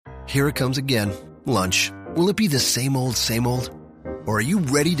Here it comes again. Lunch. Will it be the same old, same old? Or are you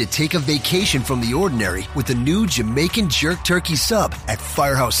ready to take a vacation from the ordinary with the new Jamaican Jerk Turkey Sub at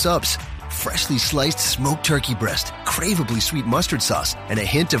Firehouse Subs? Freshly sliced smoked turkey breast, craveably sweet mustard sauce, and a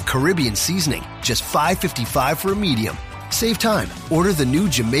hint of Caribbean seasoning. Just $5.55 for a medium. Save time. Order the new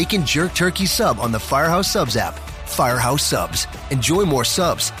Jamaican Jerk Turkey Sub on the Firehouse Subs app. Firehouse Subs. Enjoy more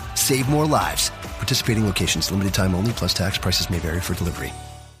subs. Save more lives. Participating locations. Limited time only, plus tax. Prices may vary for delivery.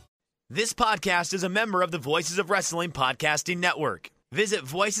 This podcast is a member of the Voices of Wrestling Podcasting Network. Visit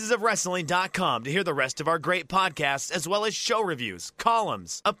voicesofwrestling.com to hear the rest of our great podcasts, as well as show reviews,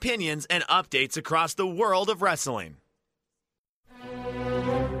 columns, opinions, and updates across the world of wrestling.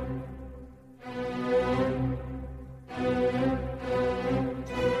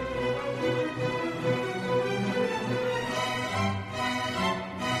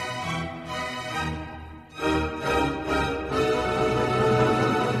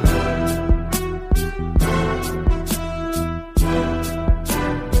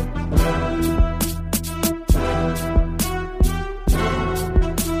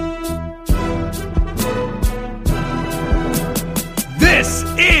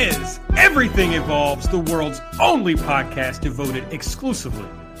 Everything Evolves, the world's only podcast devoted exclusively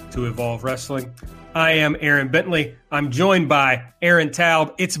to Evolve Wrestling. I am Aaron Bentley. I'm joined by Aaron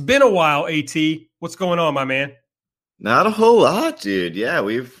Taub. It's been a while, AT. What's going on, my man? Not a whole lot, dude. Yeah,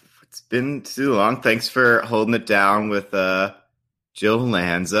 it's been too long. Thanks for holding it down with Jill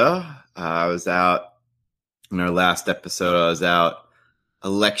Lanza. I was out in our last episode. I was out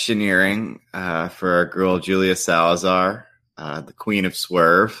electioneering for our girl Julia Salazar, the Queen of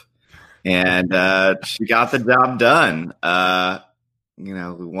Swerve. And she got the job done. We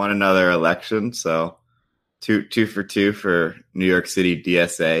won another election, so two for two for New York City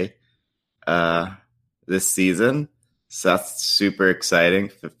DSA this season. So that's super exciting.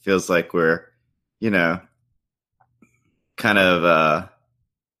 It feels like we're, kind of,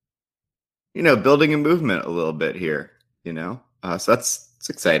 building a movement a little bit here. So it's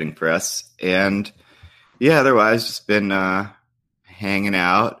exciting for us. And yeah, otherwise just been hanging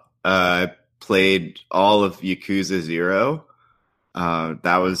out. Played all of Yakuza 0.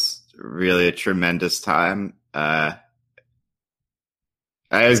 That was really a tremendous time. I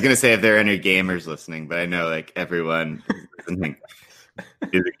was going to say if there are any gamers listening, but I know like everyone listening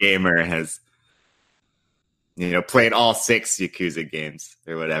who's a gamer has, played all 6 Yakuza games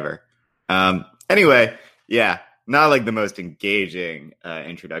or whatever. Anyway, yeah, not like the most engaging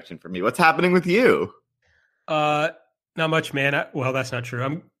introduction for me. What's happening with you? Not much, man. Well, that's not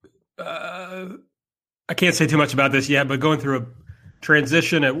true. I can't say too much about this yet, but going through a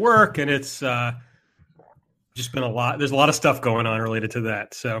transition at work, and it's just been a lot. There's a lot of stuff going on related to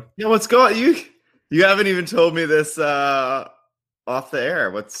that. So yeah, what's going? You haven't even told me this off the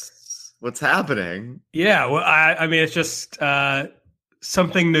air. What's happening? Yeah, well, I mean, it's just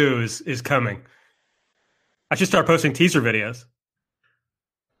something new is coming. I should start posting teaser videos.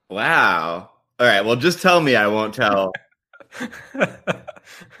 Wow. All right. Well, just tell me. I won't tell.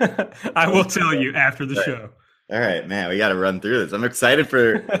 I will tell you after the show. All right, man, we got to run through this. I'm excited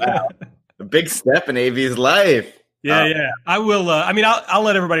for a big step in AV's life. Yeah. I will. I'll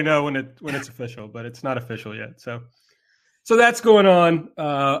let everybody know when it's official, but it's not official yet. So that's going on.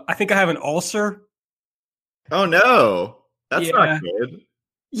 I think I have an ulcer. Oh no, that's not good.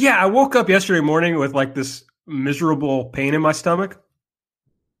 Yeah, I woke up yesterday morning with like this miserable pain in my stomach,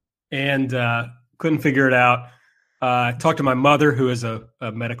 and couldn't figure it out. I talked to my mother, who is a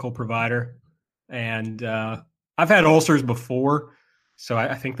medical provider, and I've had ulcers before, so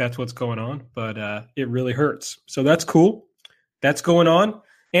I think that's what's going on, but it really hurts. So that's cool. That's going on.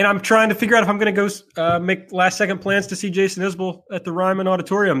 And I'm trying to figure out if I'm going to go make last-second plans to see Jason Isbell at the Ryman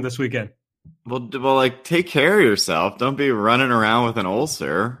Auditorium this weekend. Well, like, take care of yourself. Don't be running around with an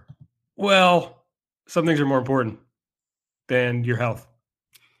ulcer. Well, some things are more important than your health.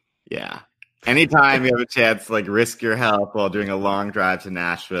 Yeah. Anytime you have a chance to like risk your health while doing a long drive to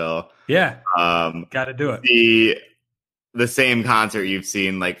Nashville. Yeah. Got to do it. The same concert you've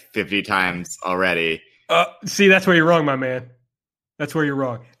seen like 50 times already. See, that's where you're wrong, my man. That's where you're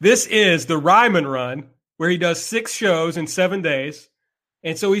wrong. This is the Ryman run where he does 6 shows in 7 days.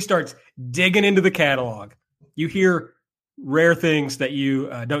 And so he starts digging into the catalog. You hear rare things that you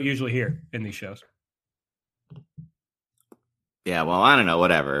don't usually hear in these shows. Yeah, well, I don't know,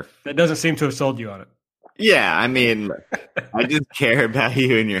 whatever. That doesn't seem to have sold you on it. Yeah, I mean, I just care about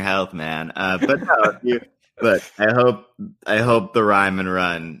you and your health, man. But no, look, I hope the Ryman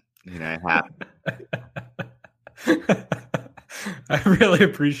run, happens. I really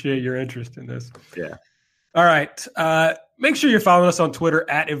appreciate your interest in this. Yeah. All right. Make sure you're following us on Twitter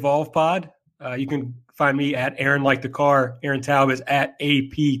at EvolvePod. You can find me at Aaron Like the Car. Aaron Taub is at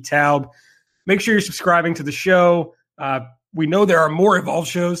AP Taub. Make sure you're subscribing to the show. We know there are more Evolve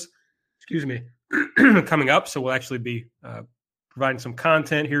shows, coming up, so we'll actually be providing some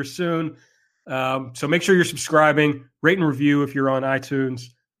content here soon. So make sure you're subscribing, rate and review if you're on iTunes.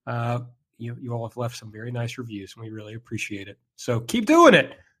 You all have left some very nice reviews, and we really appreciate it. So keep doing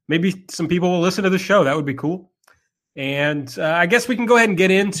it. Maybe some people will listen to the show. That would be cool. And I guess we can go ahead and get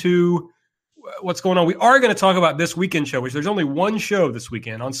into what's going on. We are going to talk about this weekend show, which there's only one show this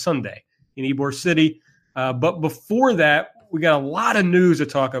weekend on Sunday in Ybor City. But before that, we got a lot of news to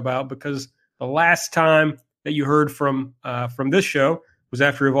talk about because the last time that you heard from this show was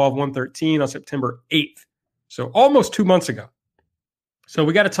after Evolve 113 on September 8th. So almost 2 months ago. So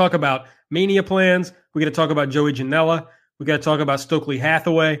we got to talk about Mania plans. We got to talk about Joey Janela. We got to talk about Stokely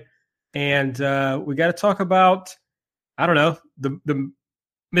Hathaway. And we got to talk about, I don't know, the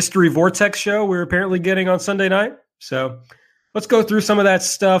Mystery Vortex show we're apparently getting on Sunday night. So let's go through some of that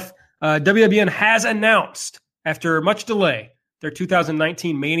stuff. WWN has announced, after much delay, their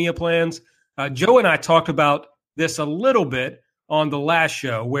 2019 Mania plans. Joe and I talked about this a little bit on the last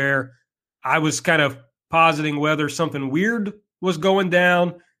show where I was kind of positing whether something weird was going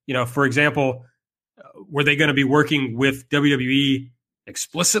down. You know, for example, were they going to be working with WWE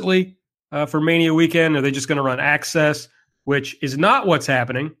explicitly for Mania weekend? Are they just going to run Access, which is not what's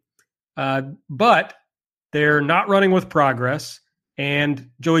happening? But they're not running with Progress, and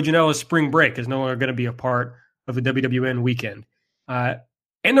Joey Janela's spring break is no longer going to be a part of the WWN weekend.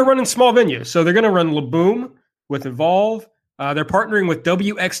 And they're running small venues. So they're going to run Laboom with Evolve. They're partnering with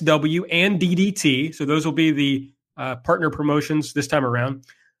WXW and DDT. So those will be the partner promotions this time around.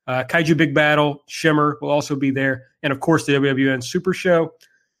 Kaiju Big Battle, Shimmer will also be there. And, of course, the WWN Super Show.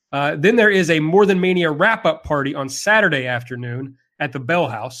 Then there is a More Than Mania wrap-up party on Saturday afternoon at the Bell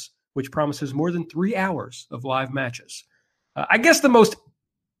House, which promises more than 3 hours of live matches. I guess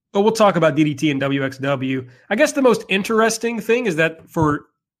we'll talk about DDT and WXW. I guess the most interesting thing is that for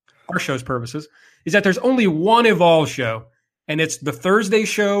our show's purposes is that there's only one Evolve show, and it's the Thursday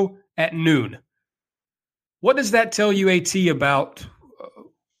show at noon. What does that tell you, AT, about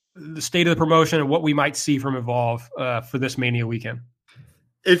the state of the promotion and what we might see from Evolve for this Mania weekend?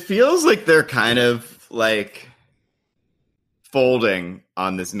 It feels like they're kind of like folding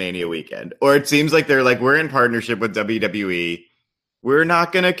on this Mania weekend. Or it seems like they're like, we're in partnership with WWE. We're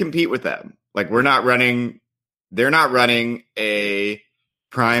not going to compete with them. Like they're not running a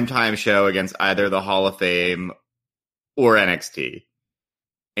primetime show against either the Hall of Fame or NXT.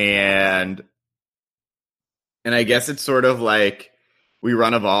 And I guess it's sort of like we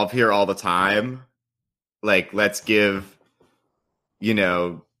run Evolve here all the time. Like, let's give,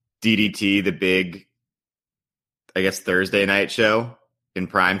 DDT the big, I guess, Thursday night show in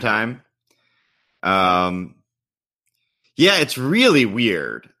primetime. Yeah, it's really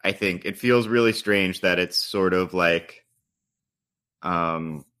weird. I think it feels really strange that it's sort of like,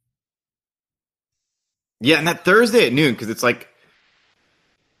 and that Thursday at noon, because it's like,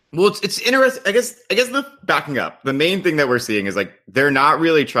 well, it's interesting. I guess backing up, the main thing that we're seeing is like they're not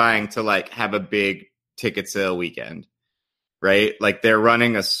really trying to like have a big ticket sale weekend, right? Like they're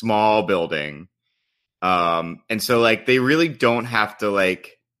running a small building, and so like they really don't have to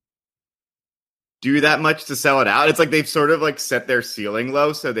like do that much to sell it out. It's like they've sort of like set their ceiling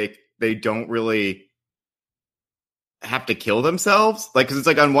low, so they don't really have to kill themselves. Like, because it's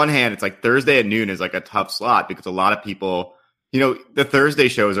like on one hand, it's like Thursday at noon is like a tough slot because a lot of people. The Thursday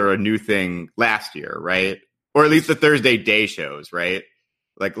shows are a new thing last year, right? Or at least the Thursday day shows, right?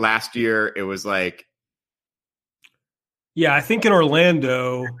 Like last year, it was like... Yeah, I think in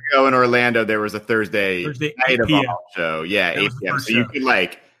Orlando... there was a Thursday night Evolve show. Yeah, 8 p.m. So you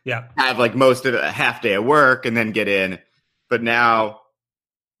could have like most of a half day of work and then get in. But now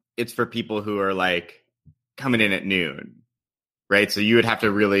it's for people who are like coming in at noon, right? So you would have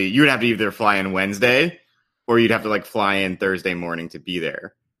to either fly in Wednesday or you'd have to like fly in Thursday morning to be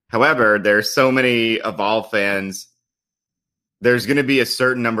there. However, there's so many Evolve fans. There's going to be a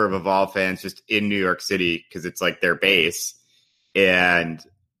certain number of Evolve fans just in New York City because it's like their base. And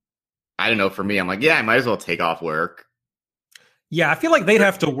I don't know, for me, I'm like, yeah, I might as well take off work. Yeah, I feel like they'd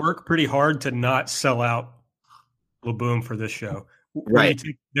have to work pretty hard to not sell out Laboom for this show. Right.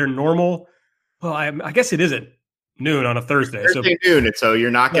 Their normal, well, I guess it isn't noon on a Thursday. Thursday noon, and so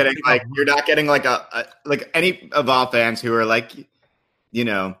you're not getting like like any Evolve fans who are like,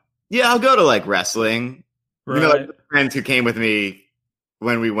 I'll go to like wrestling. Right. Like the friends who came with me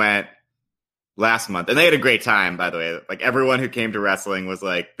when we went last month, and they had a great time, by the way. Like everyone who came to wrestling was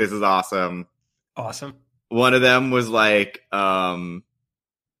like, "This is awesome." Awesome. one of them was like,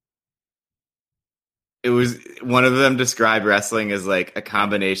 it was one of them described wrestling as like a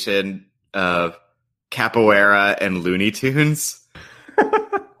combination of capoeira and Looney Tunes.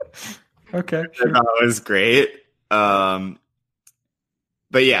 Okay, sure. I thought it was great. But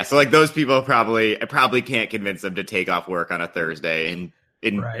yeah, so like those people I probably can't convince them to take off work on a Thursday and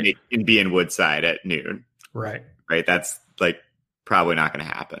be in Woodside at noon. Right. That's like probably not going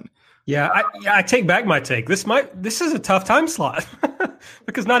to happen. Yeah, I take back my take. This is a tough time slot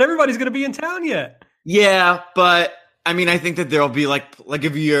because not everybody's going to be in town yet. Yeah, but I mean, I think that there'll be like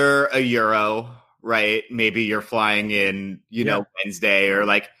if you're a Euro, right? Maybe you're flying in, Wednesday or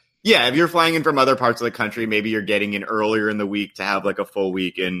like, yeah, if you're flying in from other parts of the country, maybe you're getting in earlier in the week to have like a full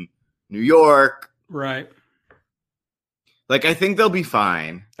week in New York. Right. Like, I think they'll be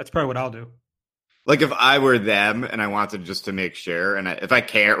fine. That's probably what I'll do. Like, if I were them and I wanted just to make sure, and if I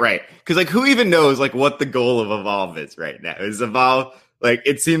can't, right? Because, like, who even knows, like, what the goal of Evolve is right now? Is Evolve, like,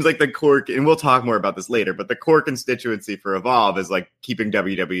 it seems like the core, and we'll talk more about this later, but the core constituency for Evolve is, like, keeping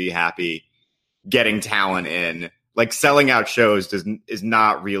WWE happy, getting talent in. Like, selling out shows is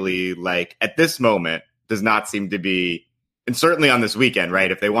not really, like, at this moment, does not seem to be, and certainly on this weekend,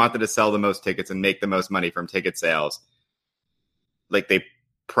 right? If they wanted to sell the most tickets and make the most money from ticket sales, like, they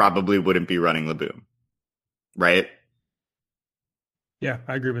probably wouldn't be running La Boom, right? Yeah,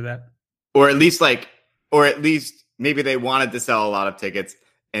 I agree with that. Or at least maybe they wanted to sell a lot of tickets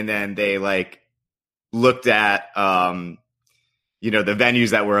and then they like looked at the venues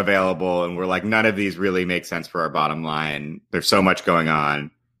that were available and were like, none of these really make sense for our bottom line. There's so much going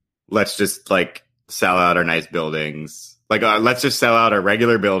on. Let's just like sell out our nice buildings. Like let's just sell out our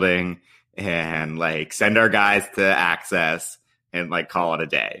regular building and like send our guys to Access and like call it a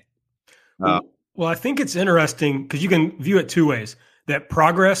day. Well, I think it's interesting because you can view it two ways. That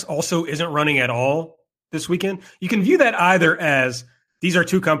Progress also isn't running at all this weekend. You can view that either as these are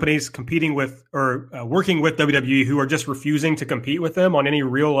two companies competing with or working with WWE who are just refusing to compete with them on any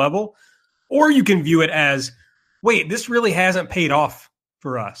real level. Or you can view it as, wait, this really hasn't paid off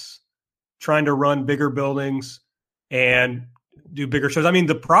for us. Trying to run bigger buildings and do bigger shows. I mean,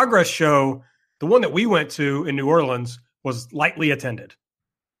 the Progress show, the one that we went to in New Orleans, was lightly attended.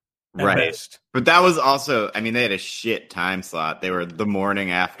 Right. Best. But that was also, I mean, they had a shit time slot. They were the morning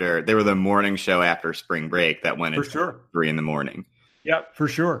show after spring break that went at 3 a.m. Yeah, for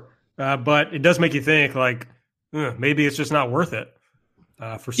sure. But it does make you think like, maybe it's just not worth it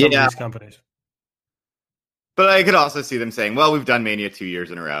for some of these companies. But I could also see them saying, well, we've done Mania 2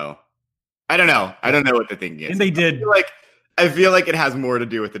 years in a row. I don't know what the thinking is. And they did. I feel like it has more to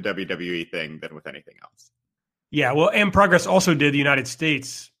do with the WWE thing than with anything else. Yeah, well, and Progress also did the United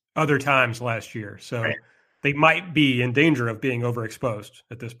States other times last year. So they might be in danger of being overexposed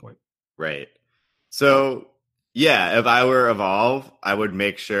at this point. Right. So, yeah, if I were Evolve, I would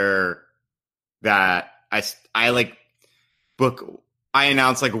make sure that I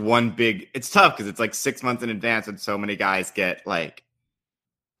announce like one big, it's tough because it's like 6 months in advance and so many guys get like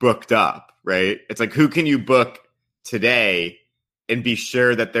booked up, right? It's like, who can you book today and be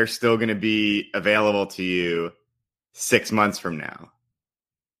sure that they're still going to be available to you 6 months from now?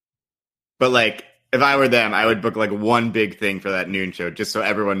 But like, if I were them, I would book like one big thing for that noon show just so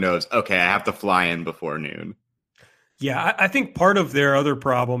everyone knows, okay, I have to fly in before noon. Yeah, I think part of their other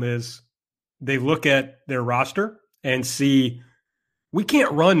problem is they look at their roster and see we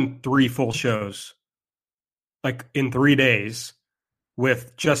can't run 3 full shows like in 3 days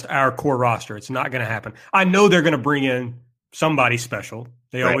with just our core roster. It's not going to happen. I know they're going to bring in somebody special.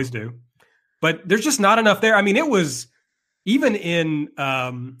 They always do. But there's just not enough there. I mean, it was even in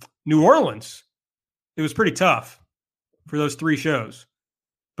New Orleans, it was pretty tough for those 3 shows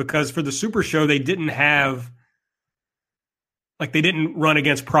because for the Super Show, they didn't have they didn't run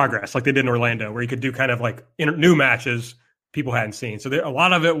against Progress like they did in Orlando, where you could do kind of like new matches people hadn't seen. So a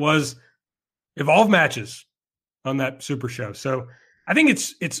lot of it was Evolve matches on that Super Show. So I think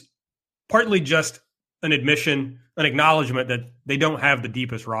it's partly just an admission, an acknowledgement that they don't have the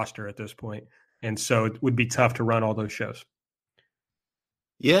deepest roster at this point. And so it would be tough to run all those shows.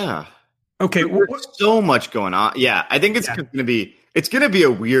 Yeah. Okay. There's so much going on. Yeah. I think it's going to be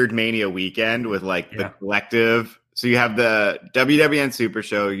a weird Mania weekend with like the collective. So you have the WWN Super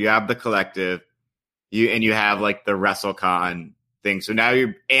Show, you have the collective, you have like the WrestleCon thing. So now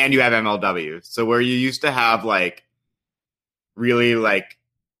you have MLW. So where you used to have like really like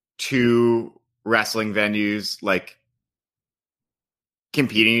 2 wrestling venues like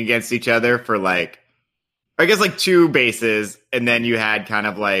competing against each other for like, I guess like 2 bases, and then you had kind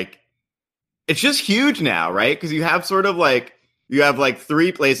of like, it's just huge now, right? Because you have sort of like, you have like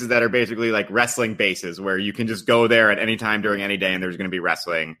 3 places that are basically like wrestling bases where you can just go there at any time during any day and there's going to be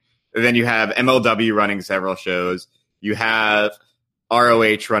wrestling. And then you have MLW running several shows. You have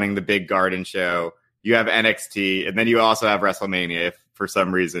ROH running the big Garden show. You have NXT, and then you also have WrestleMania if for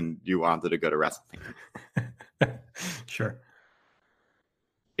some reason you wanted to go to WrestleMania. Sure.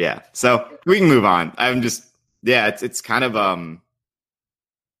 Yeah, so we can move on. It's kind of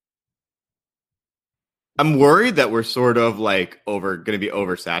I'm worried that we're sort of like going to be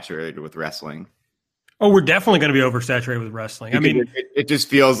oversaturated with wrestling. Oh, we're definitely going to be oversaturated with wrestling. Because I mean, it just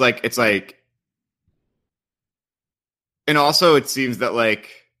feels like it's like, and also it seems that like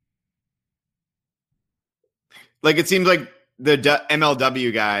it seems like the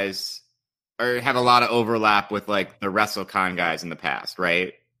MLW guys have a lot of overlap with like the WrestleCon guys in the past,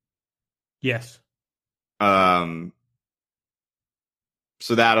 right? Yes. So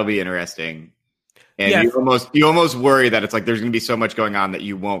that'll be interesting. And you almost worry that it's like there's going to be so much going on that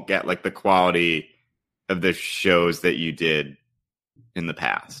you won't get like the quality of the shows that you did in the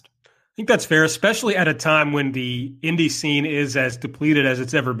past. I think that's fair, especially at a time when the indie scene is as depleted as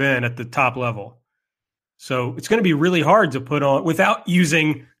it's ever been at the top level. So it's going to be really hard to put on without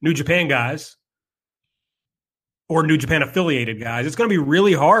using New Japan guys or New Japan affiliated guys. It's going to be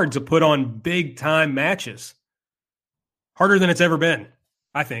really hard to put on big time matches. Harder than it's ever been,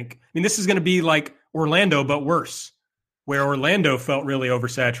 I think. I mean, this is going to be like Orlando, but worse, where Orlando felt really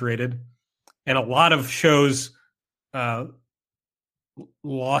oversaturated and a lot of shows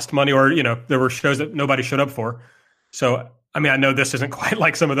lost money, or, there were shows that nobody showed up for. So, I mean, I know this isn't quite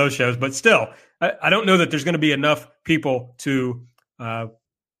like some of those shows, but still, I don't know that there's going to be enough people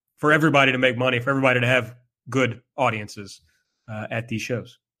for everybody to make money, for everybody to have good audiences at these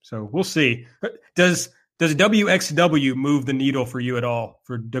shows. So we'll see. Does WXW move the needle for you at all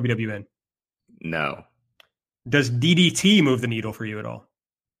for WWN? No. Does DDT move the needle for you at all?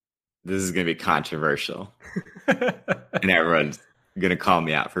 This is going to be controversial. And everyone's going to call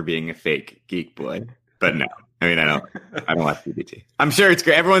me out for being a fake geek boy. But no. I mean, I don't watch DDT. I'm sure it's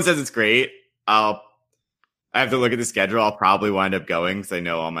great. Everyone says it's great. I have to look at the schedule. I'll probably wind up going because I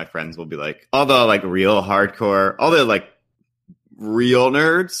know all my friends will be like, all the like real hardcore, all the like real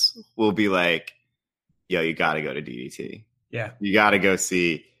nerds will be like, yo, you got to go to DDT. Yeah. You got to go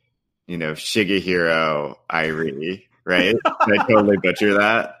see, Shigehiro Irie, right? Did I totally butcher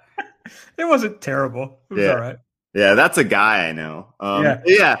that? It wasn't terrible. It was all right. Yeah, that's a guy I know.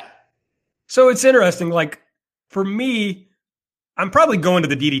 Yeah. So it's interesting. Like, for me, I'm probably going to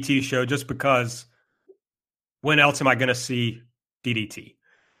the DDT show just because when else am I going to see DDT?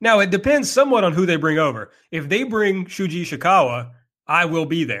 Now, it depends somewhat on who they bring over. If they bring Shuji Ishikawa, I will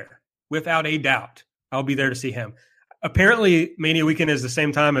be there without a doubt. I'll be there to see him. Apparently, Mania Weekend is the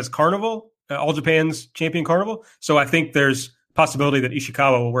same time as Carnival, All Japan's Champion Carnival. So I think there's a possibility that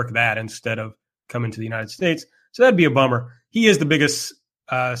Ishikawa will work that instead of coming to the United States. So that'd be a bummer. He is the biggest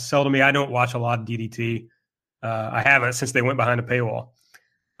sell to me. I don't watch a lot of DDT. I haven't since they went behind a paywall.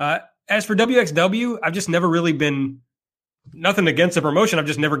 As for WXW, I've just never really been, nothing against the promotion. I've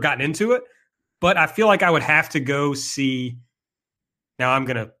just never gotten into it. But I feel like I would have to go see, now I'm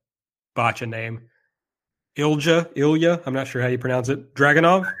going to botch a name. Ilya, I'm not sure how you pronounce it.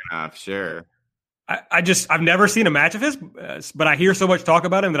 Dragunov? Sure. I've never seen a match of his, but I hear so much talk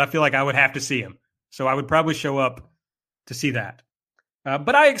about him that I feel like I would have to see him. So I would probably show up to see that.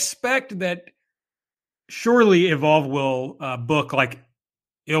 But I expect that surely Evolve will book like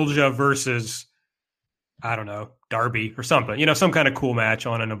Ilja versus, I don't know, Darby or something. Some kind of cool match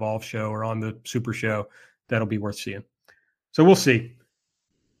on an Evolve show or on the Super Show that'll be worth seeing. So we'll see.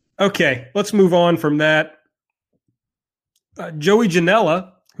 Okay, let's move on from that. Joey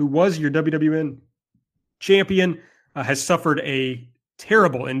Janela, who was your WWN champion, has suffered a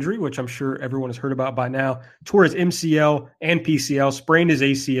terrible injury, which I'm sure everyone has heard about by now. Tore his MCL and PCL, sprained his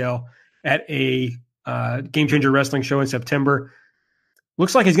ACL at a Game Changer Wrestling show in September.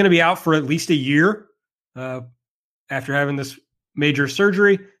 Looks like he's going to be out for at least a year after having this major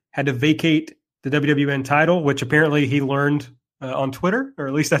surgery. Had to vacate the WWN title, which apparently he learned on Twitter, or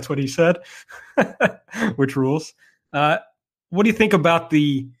at least that's what he said, which rules. What do you think about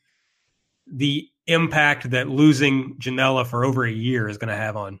the impact that losing Janela for over a year is going to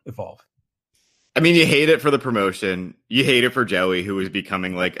have on Evolve? I mean, you hate it for the promotion. You hate it for Joey, who was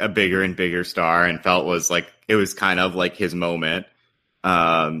becoming like a bigger and bigger star and felt it was kind of like his moment.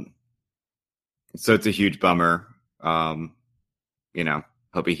 So it's a huge bummer. Hope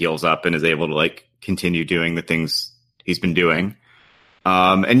he heals up and is able to like continue doing the things he's been doing.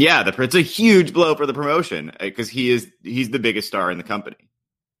 It's a huge blow for the promotion because he's the biggest star in the company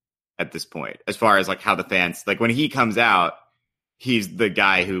at this point, as far as like how the fans, like when he comes out, he's the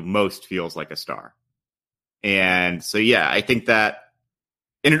guy who most feels like a star. And so, yeah, I think that,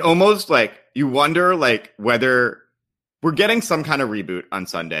 and it almost like you wonder like whether we're getting some kind of reboot on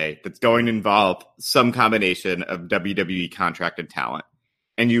Sunday that's going to involve some combination of WWE contracted talent.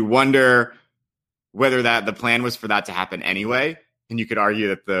 And you wonder whether that the plan was for that to happen anyway. And you could argue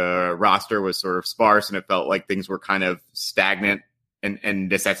that the roster was sort of sparse and it felt like things were kind of stagnant and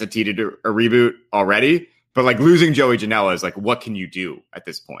necessitated a reboot already. But like losing Joey Janela is like, what can you do at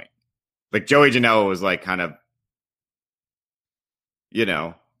this point? Like Joey Janela was like kind of, you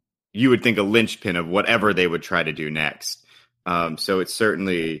know, you would think a linchpin of whatever they would try to do next. So it's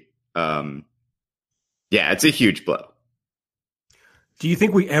certainly, it's a huge blow. Do you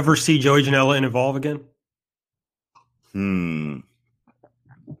think we ever see Joey Janela in Evolve again?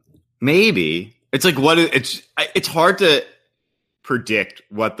 Maybe. It's like it's hard to predict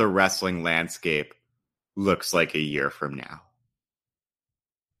what the wrestling landscape looks like a year from now.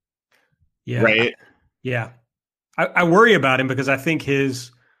 Yeah. Right? Yeah. I worry about him because I think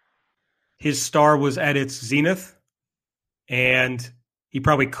his star was at its zenith, and he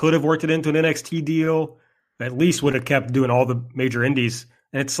probably could have worked it into an NXT deal. At least would have kept doing all the major indies.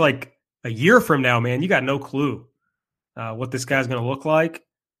 And it's like a year from now, man, you got no clue what this guy's going to look like,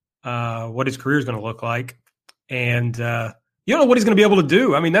 what his career is going to look like. And you don't know what he's going to be able to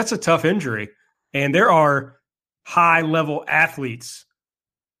do. I mean, that's a tough injury. And there are high-level athletes,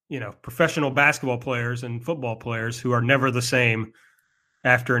 you know, professional basketball players and football players who are never the same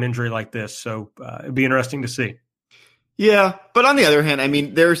after an injury like this. So it'd be interesting to see. Yeah, but on the other hand, I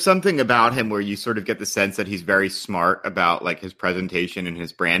mean, there's something about him where you sort of get the sense that he's very smart about like his presentation and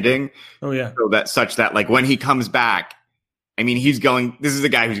his branding. Oh yeah. So that such that like when he comes back, I mean, this is a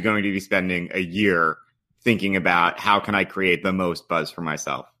guy who's going to be spending a year thinking about how can I create the most buzz for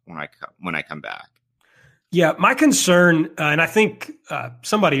myself when I come back. Yeah, my concern, and I think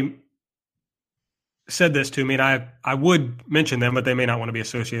somebody said this to me, and I would mention them, but they may not want to be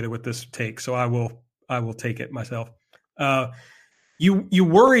associated with this take, so I will take it myself. You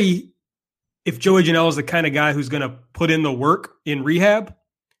worry if Joey Janela is the kind of guy who's going to put in the work in rehab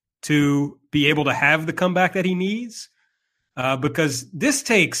to be able to have the comeback that he needs, because this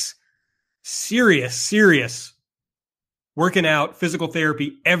takes serious working out, physical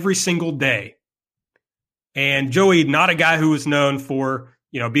therapy every single day. And Joey, not a guy who was known for,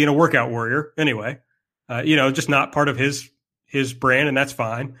 you know, being a workout warrior anyway, just not part of his brand, and that's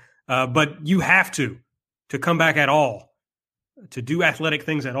fine. But you have to come back at all, to do athletic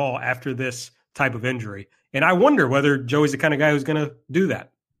things at all after this type of injury. And I wonder whether Joey's the kind of guy who's going to do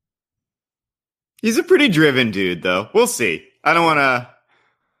that. He's a pretty driven dude, though. We'll see. I don't want to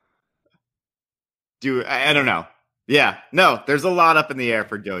I don't know. Yeah, no, there's a lot up in the air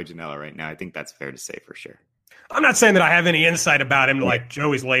for Joey Janela right now. I think that's fair to say for sure. I'm not saying that I have any insight about him, like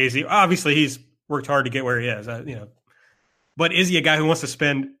Joey's lazy. Obviously, he's worked hard to get where he is, But is he a guy who wants to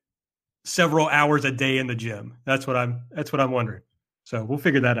spend several hours a day in the gym? That's what I'm wondering. So we'll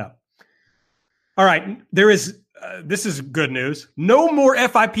figure that out. All right, this is good news. No more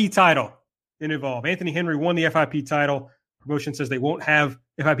FIP title in Evolve. Anthony Henry won the FIP title. Promotion says they won't have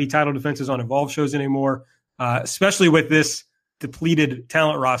FIP title defenses on Evolve shows anymore, especially with this depleted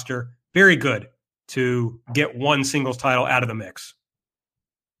talent roster. Very good to get one singles title out of the mix.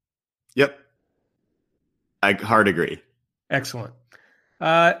 Yep. I hard agree. Excellent.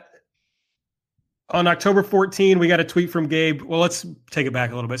 On October 14, we got a tweet from Gabe. Well, let's take it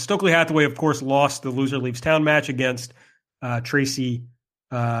back a little bit. Stokely Hathaway, of course, lost the Loser Leaves Town match against Tracy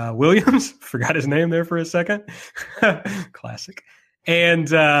Williams. Forgot his name there for a second. Classic.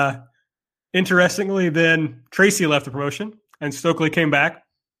 And interestingly, then Tracy left the promotion and Stokely came back.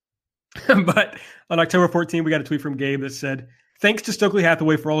 But on October 14, we got a tweet from Gabe that said, "Thanks to Stokely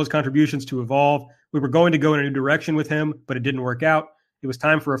Hathaway for all his contributions to Evolve. We were going to go in a new direction with him, but it didn't work out. It was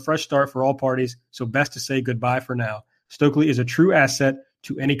time for a fresh start for all parties, so best to say goodbye for now. Stokely is a true asset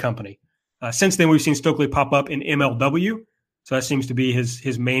to any company." Since then, we've seen Stokely pop up in MLW, so that seems to be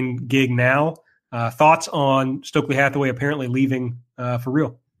his main gig now. Thoughts on Stokely Hathaway apparently leaving for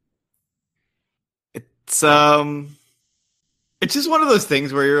real? It's just one of those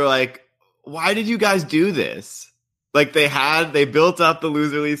things where you're like, why did you guys do this? Like they built up the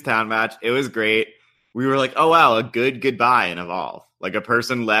Loser Leaves Town match. It was great. We were like, oh wow, a good goodbye in Evolve. Like a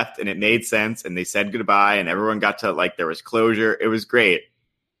person left and it made sense and they said goodbye and everyone got to like, there was closure. It was great.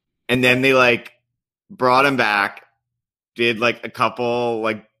 And then they like brought him back, did like a couple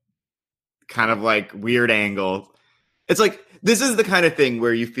like kind of like weird angles. It's like, this is the kind of thing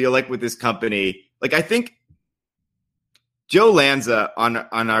where you feel like with this company, like I think Joe Lanza on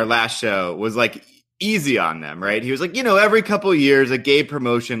our last show was like, easy on them, right? He was like, every couple of years, a gay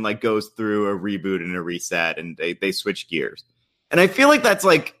promotion like goes through a reboot and a reset, and they switch gears. And I feel like that's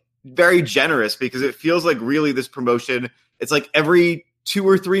like very generous, because it feels like really this promotion, it's like every 2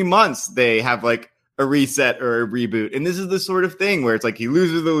 or 3 months they have like a reset or a reboot. And this is the sort of thing where it's like he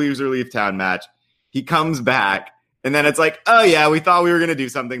loses the loser leave town match, he comes back, and then it's like, oh yeah, we thought we were going to do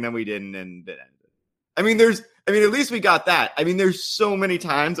something, then we didn't, and it ended. I mean, at least we got that. I mean, there's so many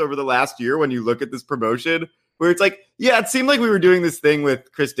times over the last year when you look at this promotion where it's like, yeah, it seemed like we were doing this thing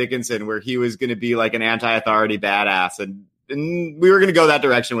with Chris Dickinson where he was going to be like an anti-authority badass, and we were going to go that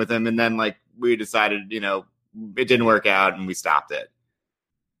direction with him. And then like we decided, it didn't work out and we stopped it.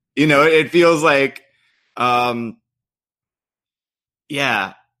 It feels like,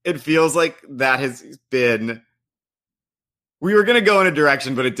 it feels like that has been, we were going to go in a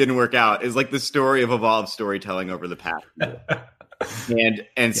direction, but it didn't work out, is like the story of Evolve storytelling over the past year.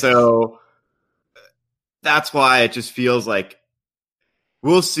 And so that's why it just feels like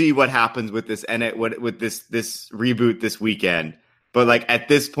we'll see what happens with this and with this reboot this weekend. But like at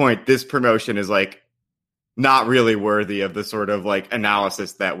this point, this promotion is like not really worthy of the sort of like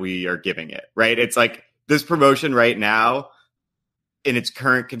analysis that we are giving it, right? It's like this promotion right now in its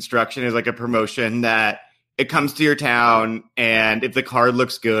current construction is like a promotion that it comes to your town, and if the card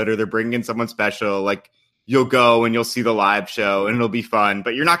looks good or they're bringing in someone special, like you'll go and you'll see the live show and it'll be fun,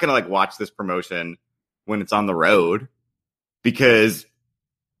 but you're not going to like watch this promotion when it's on the road, because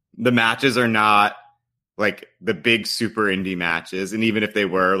the matches are not like the big super indie matches. And even if they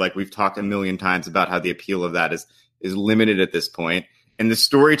were, like we've talked a million times about how the appeal of that is limited at this point, and the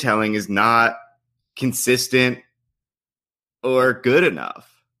storytelling is not consistent or good enough.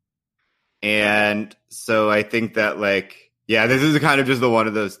 And so I think that like, yeah, this is kind of just the one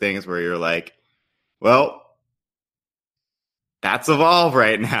of those things where you're like, well, that's Evolve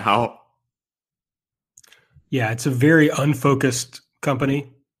right now. Yeah, it's a very unfocused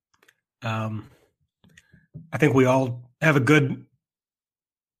company. I think we all have a good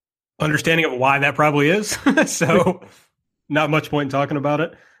understanding of why that probably is. So not much point in talking about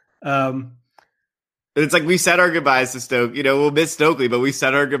it. It's like we said our goodbyes to Stokely. We'll miss Stokely, but we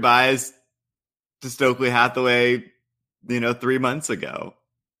said our goodbyes to Stokely Hathaway, 3 months ago.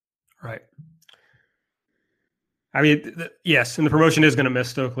 Right. I mean, yes, and the promotion is going to miss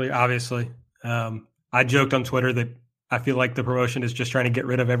Stokely, obviously. I joked on Twitter that I feel like the promotion is just trying to get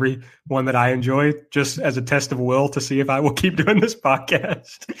rid of everyone that I enjoy, just as a test of will to see if I will keep doing this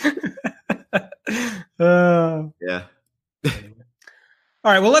podcast. Yeah.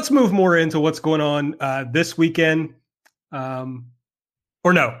 All right, well, let's move more into what's going on this weekend.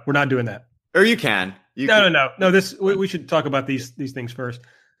 Or no, we're not doing that. Or you can. No. We should talk about these things first.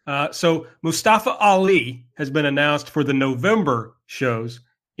 So Mustafa Ali has been announced for the November shows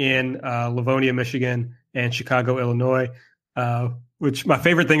in Livonia, Michigan, and Chicago, Illinois. Which my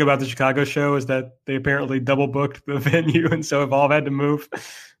favorite thing about the Chicago show is that they apparently double booked the venue, and so Evolve had to move.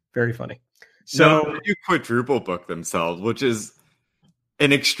 Very funny. So you quadruple book themselves, which is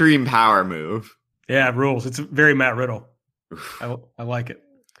an extreme power move. Yeah, rules. It's very Matt Riddle. I like it.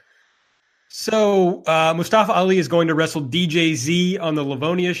 So Mustafa Ali is going to wrestle DJ Z on the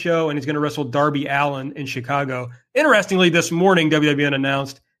Livonia show, and he's going to wrestle Darby Allin in Chicago. Interestingly, this morning, WWN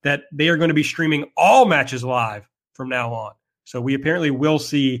announced that they are going to be streaming all matches live from now on. So we apparently will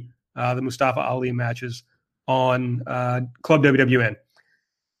see the Mustafa Ali matches on Club WWN.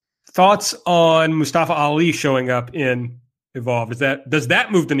 Thoughts on Mustafa Ali showing up in Evolve? Does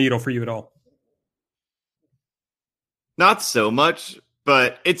that move the needle for you at all? Not so much,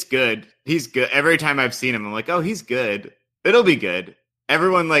 but it's good. He's good. Every time I've seen him, I'm like, oh, he's good. It'll be good.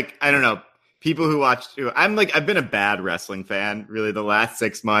 Everyone, like, I don't know, people who watch, I've been a bad wrestling fan really the last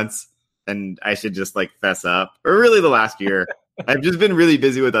 6 months, and I should just like fess up. Or really the last year. I've just been really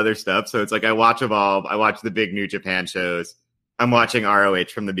busy with other stuff. So it's like I watch Evolve, I watch the big New Japan shows. I'm watching ROH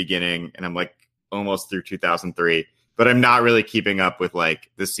from the beginning, and I'm like almost through 2003. But I'm not really keeping up with like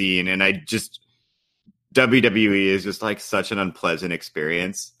the scene, and WWE is just like such an unpleasant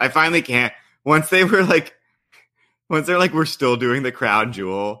experience. I finally can't. Once they're like, we're still doing the crown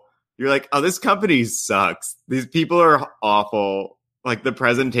jewel, you're like, oh, this company sucks. These people are awful. Like the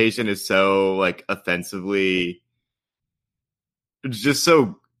presentation is so like offensively, it's just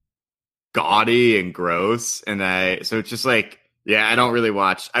so gaudy and gross. And so it's just like, yeah, I don't really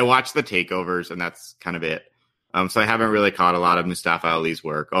watch. I watch the takeovers, and that's kind of it. So I haven't really caught a lot of Mustafa Ali's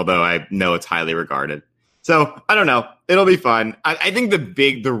work, although I know it's highly regarded. So I don't know. It'll be fun. I think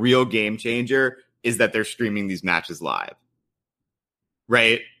the real game changer is that they're streaming these matches live,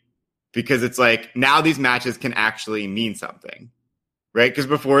 right? Because it's like now these matches can actually mean something. right? Because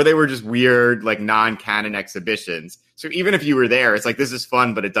before they were just weird, like non-canon exhibitions. So even if you were there, it's like, this is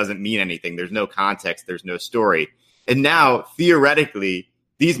fun, but it doesn't mean anything. There's no context. There's no story. And now, theoretically,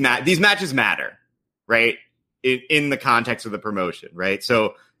 these matches matter, right? In the context of the promotion, right?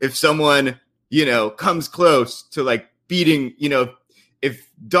 So if someone, comes close to like beating, if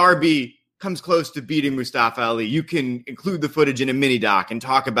Darby comes close to beating Mustafa Ali, you can include the footage in a mini doc and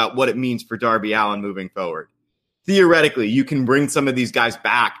talk about what it means for Darby Allin moving forward. Theoretically, you can bring some of these guys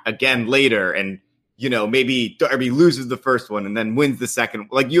back again later and, maybe Darby loses the first one and then wins the second.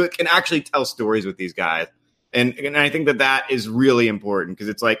 Like, you can actually tell stories with these guys. And I think that is really important, because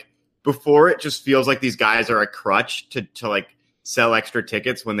it's like, before it just feels like these guys are a crutch to like sell extra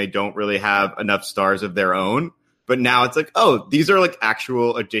tickets when they don't really have enough stars of their own. But now it's like, oh, these are like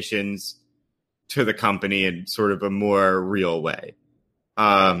actual additions to the company in sort of a more real way.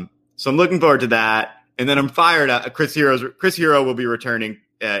 So I'm looking forward to that. And then I'm fired up. Chris Hero will be returning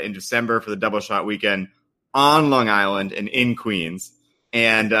in December for the Double Shot weekend on Long Island and in Queens.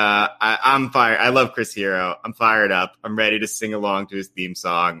 And I'm fired. I love Chris Hero. I'm fired up. I'm ready to sing along to his theme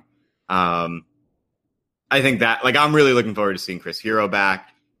song. I think that, like, I'm really looking forward to seeing Chris Hero back.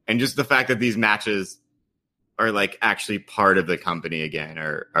 And just the fact that these matches are like actually part of the company again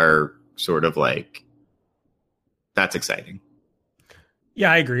are sort of like, that's exciting.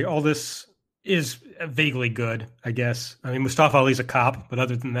 Yeah, I agree. All this is vaguely good, I guess. I mean, Mustafa Ali's a cop, but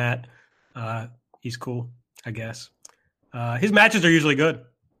other than that, he's cool, I guess. His matches are usually good.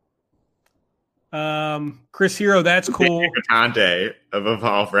 Chris Hero, that's cool. Danny Fatante of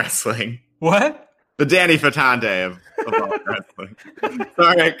Evolve Wrestling. What? The Danny Fatante of Evolve Wrestling.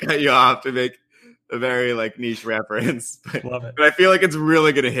 Sorry, I cut you off to make a very like niche reference. Love it. But I feel like it's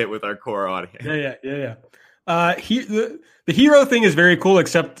really going to hit with our core audience. Yeah. The Hero thing is very cool,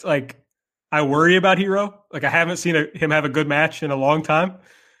 except like I worry about Hero. Like, I haven't seen him have a good match in a long time.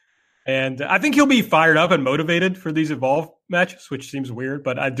 And I think he'll be fired up and motivated for these Evolve matches, which seems weird,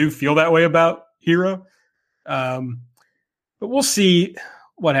 but I do feel that way about Hero. But we'll see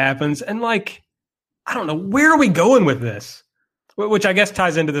what happens. And like, I don't know, where are we going with this? Which I guess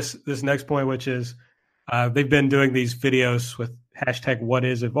ties into this next point, which is they've been doing these videos with hashtag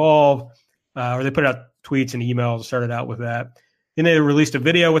 #WhatIsEvolve, or they put out tweets and emails, started out with that. Then they released a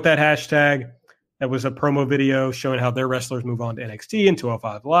video with that hashtag. That was a promo video showing how their wrestlers move on to NXT and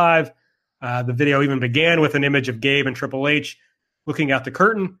 205 Live. The video even began with an image of Gabe and Triple H looking out the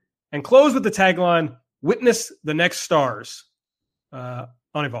curtain and closed with the tagline, "Witness the next stars on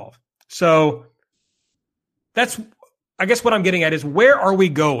Evolve." So that's, I guess what I'm getting at is, where are we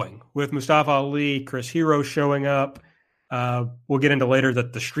going with Mustafa Ali, Chris Hero showing up? We'll get into later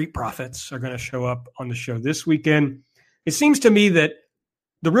that the Street Profits are going to show up on the show this weekend. It seems to me that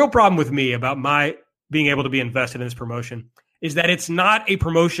the real problem with me about my being able to be invested in this promotion is that it's not a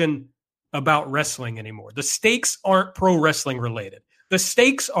promotion about wrestling anymore. The stakes aren't pro wrestling related. The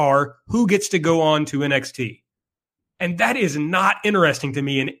stakes are who gets to go on to NXT. And that is not interesting to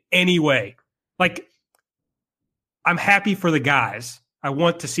me in any way. Like, I'm happy for the guys. I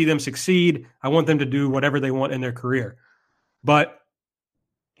want to see them succeed. I want them to do whatever they want in their career. But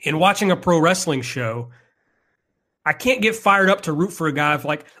in watching a pro wrestling show, I can't get fired up to root for a guy of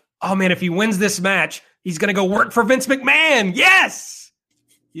like, oh man, if he wins this match, he's going to go work for Vince McMahon. Yes.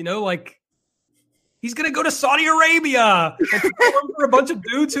 Like, he's going to go to Saudi Arabia and perform for a bunch of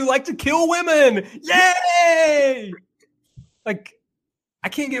dudes who like to kill women. Yay. Like, I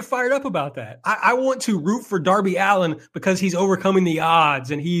can't get fired up about that. I want to root for Darby Allin because he's overcoming the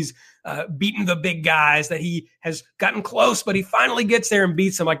odds and he's beaten the big guys, that he has gotten close, but he finally gets there and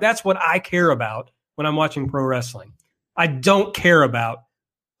beats them. Like, that's what I care about when I'm watching pro wrestling. I don't care about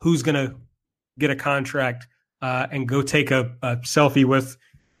who's going to get a contract and go take a selfie with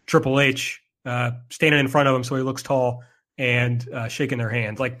Triple H, standing in front of him so he looks tall and shaking their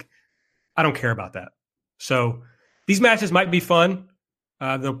hands. Like, I don't care about that. So these matches might be fun.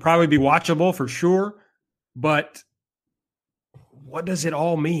 They'll probably be watchable for sure. But what does it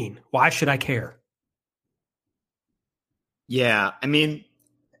all mean? Why should I care? Yeah, I mean,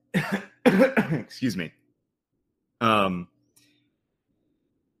 excuse me.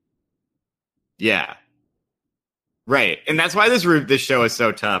 Yeah. Right. And that's why this show is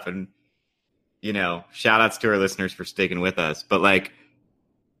so tough. And, shout outs to our listeners for sticking with us. But like,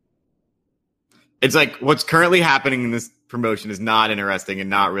 it's like what's currently happening in this promotion is not interesting and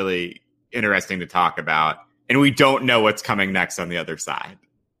not really interesting to talk about. And we don't know what's coming next on the other side.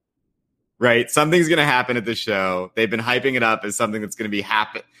 Right? Something's going to happen at the show. They've been hyping it up as something that's going to be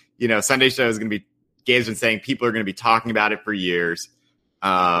happen. Sunday show is going to be, Gabe's been saying people are going to be talking about it for years.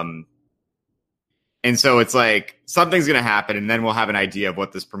 And so it's like something's going to happen, and then we'll have an idea of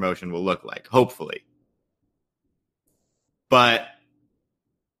what this promotion will look like, hopefully. But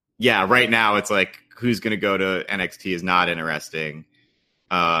yeah, right now it's like who's going to go to NXT is not interesting.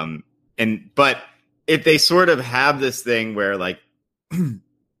 But if they sort of have this thing where like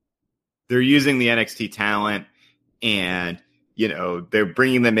they're using the NXT talent and, you know, they're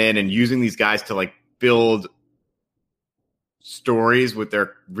bringing them in and using these guys to like build stories with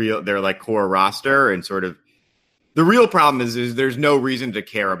their like core roster, and sort of the real problem is there's no reason to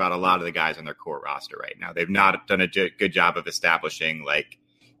care about a lot of the guys on their core roster right now. They've not done a good job of establishing like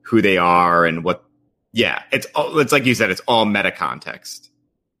who they are and what. Yeah, it's like you said, it's all meta context.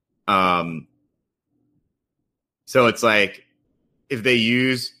 So it's like if they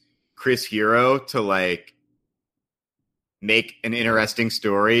use Chris Hero to like make an interesting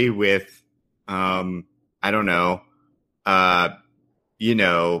story with, I don't know,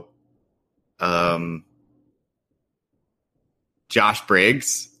 Josh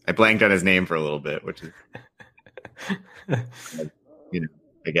Briggs. I blanked on his name for a little bit, which is,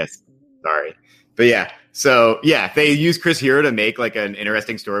 I guess, sorry. But yeah, so yeah, if they use Chris Hero to make like an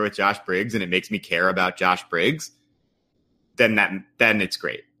interesting story with Josh Briggs and it makes me care about Josh Briggs, then it's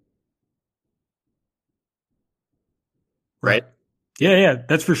great. Right? Yeah,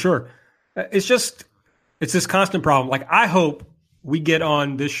 that's for sure. It's this constant problem. Like, I hope we get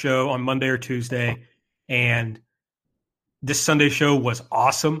on this show on Monday or Tuesday and this Sunday show was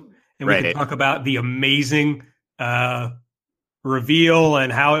awesome. And we can talk about the amazing reveal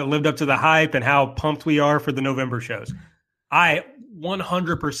and how it lived up to the hype and how pumped we are for the November shows. I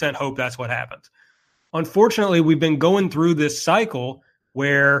 100% hope that's what happens. Unfortunately, we've been going through this cycle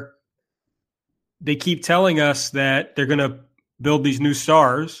where they keep telling us that they're going to build these new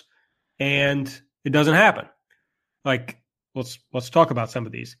stars and it doesn't happen. Like, let's talk about some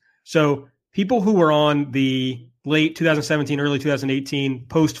of these. So people who were on the late 2017, early 2018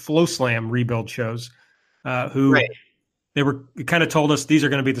 post Flow Slam rebuild shows, who they were kind of told us these are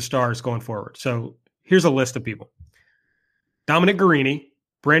going to be the stars going forward. So here's a list of people: Dominic Garrini,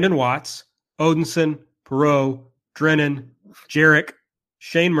 Brandon Watts, Odinson, Perot, Drennan, Jarrett,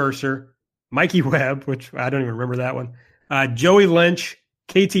 Shane Mercer, Mikey Webb, which I don't even remember that one, Joey Lynch,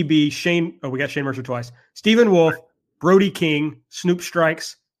 KTB, Shane. Oh, we got Shane Mercer twice. Stephen Wolf, Brody King, Snoop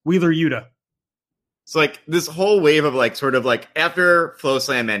Strikes, Wheeler Yuta. So like this whole wave of like sort of like after Flow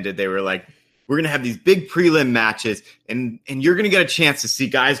Slam ended, they were like, we're going to have these big prelim matches and you're going to get a chance to see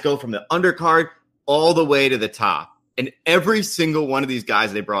guys go from the undercard all the way to the top. And every single one of these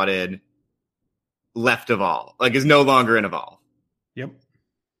guys they brought in left Evolve, like is no longer in Evolve. Yep.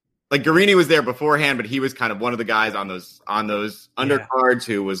 Like Garrini was there beforehand, but he was kind of one of the guys on those undercards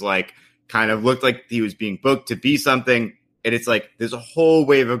who was like kind of looked like he was being booked to be something. And it's like there's a whole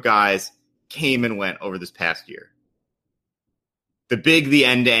wave of guys came and went over this past year. The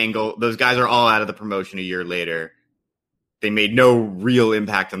end angle, those guys are all out of the promotion a year later. They made no real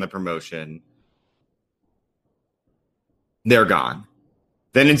impact on the promotion. They're gone.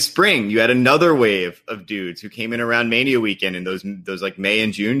 Then in spring, you had another wave of dudes who came in around Mania weekend in those like May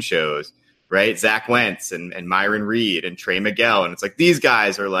and June shows, right? Zach Wentz and Myron Reed and Trey Miguel. And it's like, these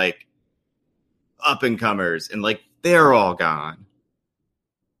guys are like up and comers and like, they're all gone.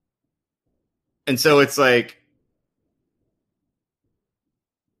 And so it's like,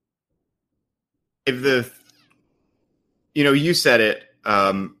 if you said it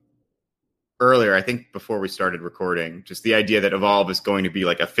earlier, I think before we started recording, just the idea that Evolve is going to be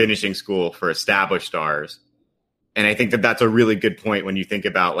like a finishing school for established stars. And I think that that's a really good point when you think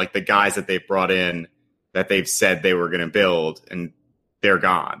about like the guys that they've brought in that they've said they were going to build and they're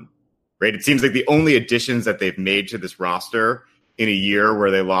gone, right? It seems like the only additions that they've made to this roster in a year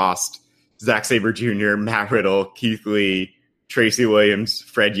where they lost Zack Sabre Jr., Matt Riddle, Keith Lee, Tracy Williams,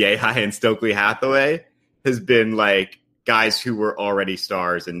 Fred Yehi, and Stokely Hathaway has been like guys who were already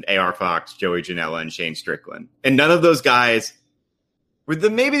stars in AR Fox, Joey Janela, and Shane Strickland. And none of those guys, with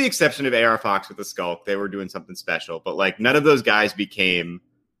maybe the exception of AR Fox with the Skulk, they were doing something special. But like none of those guys became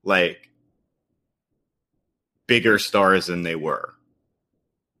like bigger stars than they were.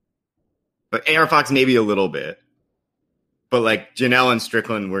 But AR Fox maybe a little bit. But like Janela and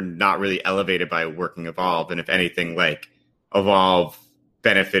Strickland were not really elevated by working Evolve. And if anything, like Evolve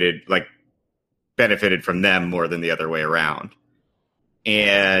benefited from them more than the other way around.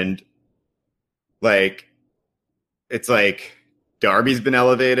 And like, it's like Darby's been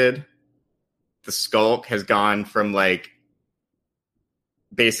elevated. The Skulk has gone from like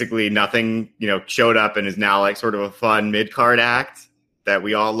basically nothing, showed up and is now like sort of a fun mid-card act that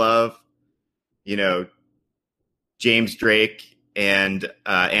we all love. James Drake and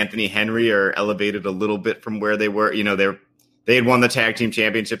Anthony Henry are elevated a little bit from where they were. You know, they had won the tag team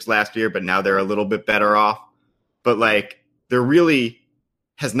championships last year, but now they're a little bit better off. But like, there really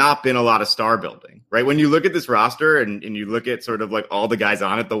has not been a lot of star building, right? When you look at this roster and you look at sort of like all the guys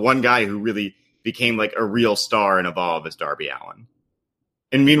on it, the one guy who really became like a real star in Evolve is Darby Allin.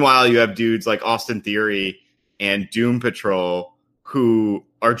 And meanwhile, you have dudes like Austin Theory and Doom Patrol who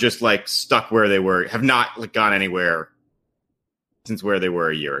are just like stuck where they were, have not like gone anywhere since where they were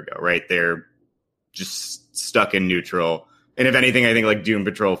a year ago, right? They're just stuck in neutral. And if anything, I think like Doom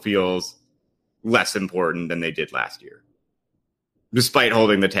Patrol feels less important than they did last year, despite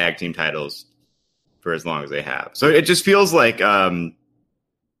holding the tag team titles for as long as they have. So it just feels like the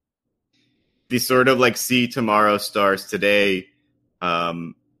sort of like see tomorrow stars today,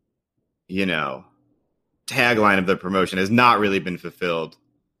 you know, tagline of the promotion has not really been fulfilled.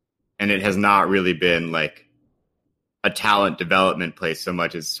 And it has not really been like a talent development place so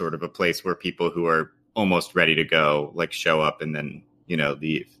much as sort of a place where people who are almost ready to go, like show up and then, you know,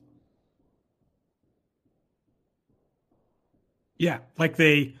 leave. Yeah. Like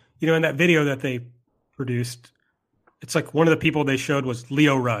they, you know, in that video that they produced, it's like one of the people they showed was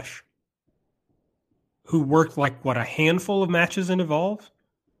Lio Rush, who worked like a handful of matches in Evolve.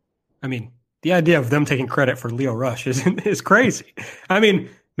 I mean, the idea of them taking credit for Lio Rush is crazy. I mean,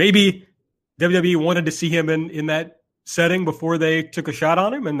 maybe WWE wanted to see him in that setting before they took a shot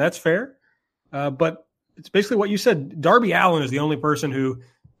on him, and that's fair. But it's basically what you said. Darby Allin is the only person who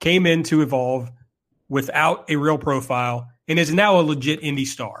came into Evolve without a real profile and is now a legit indie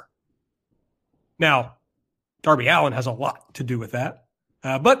star. Now, Darby Allin has a lot to do with that.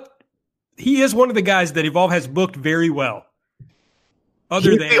 But he is one of the guys that Evolve has booked very well.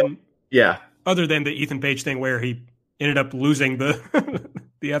 Other than the Ethan Page thing where he ended up losing the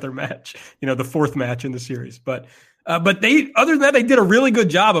the other match, you know, the fourth match in the series. But they, other than that, they did a really good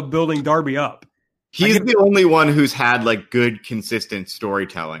job of building Darby up. He's the only one who's had like good, consistent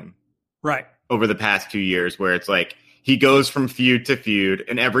storytelling, right, over the past 2 years, where it's like he goes from feud to feud,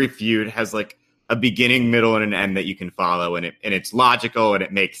 and every feud has like a beginning, middle, and an end that you can follow, and it's logical and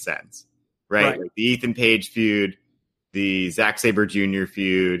it makes sense, right? Like the Ethan Page feud, the Zack Sabre Jr.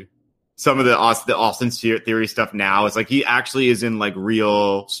 feud, some of the Austin Theory stuff now is like he actually is in like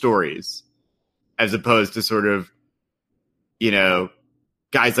real stories, as opposed to sort of, you know,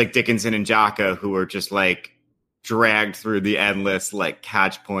 guys like Dickinson and Jaka who are just like dragged through the endless like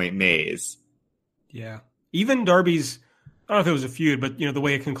catch point maze. Yeah. Even Darby's, I don't know if it was a feud, but you know, the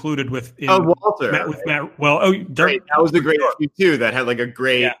way it concluded with Walter. Darby, that was a great feud too. That had like a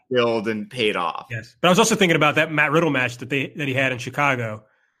great build and paid off. Yes. But I was also thinking about that Matt Riddle match that he had in Chicago.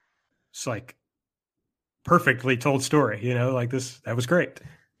 It's like perfectly told story, you know, like that was great.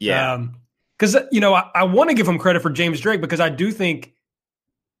 Yeah. Because, you know, I want to give him credit for James Drake because I do think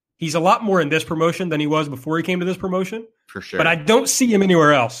he's a lot more in this promotion than he was before he came to this promotion. For sure. But I don't see him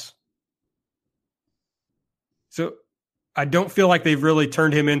anywhere else. So I don't feel like they've really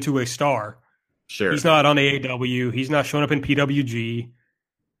turned him into a star. Sure. He's not on AAW. He's not showing up in PWG, et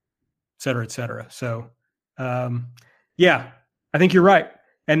cetera, et cetera. So, yeah, I think you're right.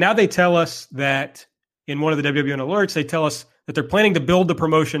 And now they tell us that in one of the WWN alerts, they tell us that they're planning to build the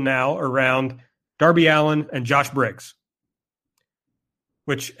promotion now around Darby Allin and Josh Briggs.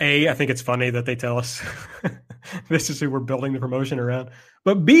 Which, A, I think it's funny that they tell us this is who we're building the promotion around.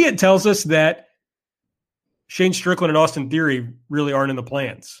 But B, it tells us that Shane Strickland and Austin Theory really aren't in the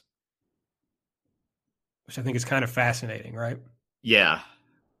plans. Which I think is kind of fascinating, right? Yeah. I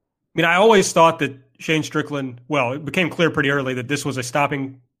mean, I always thought that Shane Strickland, well, it became clear pretty early that this was a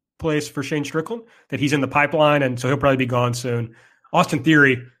stopping place for Shane Strickland, that he's in the pipeline, and so he'll probably be gone soon. Austin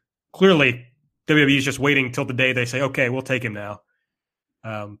Theory, clearly WWE is just waiting till the day they say, okay, we'll take him now.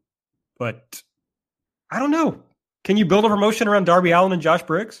 But I don't know. Can you build a promotion around Darby Allin and Josh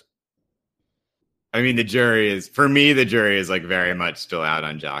Briggs? I mean, the jury is like very much still out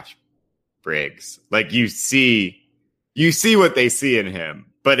on Josh Briggs. Like you see what they see in him,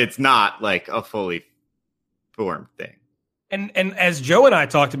 but it's not like a fully formed thing. And as Joe and I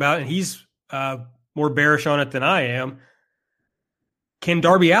talked about, and he's more bearish on it than I am, can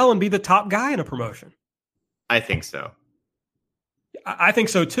Darby Allin be the top guy in a promotion? I think so. I think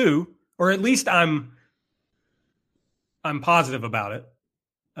so too, or at least I'm positive about it.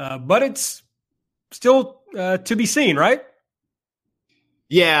 But it's still to be seen, right?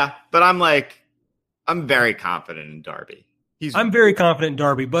 Yeah, but I'm very confident in Darby. I'm very confident in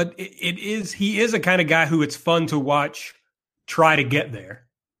Darby, but he is a kind of guy who it's fun to watch try to get there.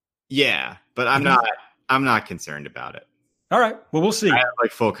 Yeah, but I'm not concerned about it. All right. Well, we'll see. I have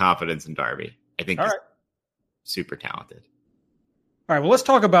like full confidence in Darby. I think he's super talented. All right, well, let's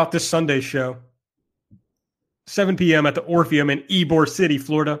talk about this Sunday show. 7 p.m. at the Orpheum in Ybor City,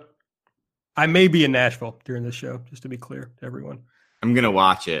 Florida. I may be in Nashville during this show, just to be clear to everyone. I'm going to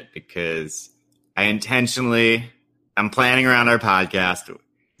watch it because I'm planning around our podcast.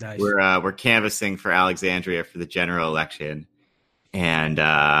 Nice. We're canvassing for Alexandria for the general election. And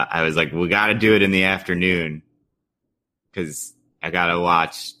I was like, we got to do it in the afternoon because I got to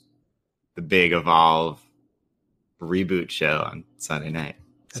watch the big Evolve reboot show on Sunday night.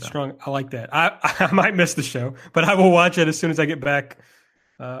 That's strong. I like that. I might miss the show, but I will watch it as soon as I get back.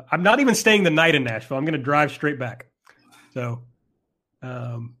 I'm not even staying the night in Nashville. I'm going to drive straight back. So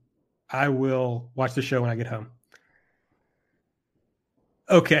I will watch the show when I get home.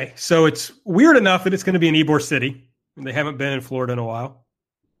 Okay, so it's weird enough that it's going to be in Ybor City. They haven't been in Florida in a while.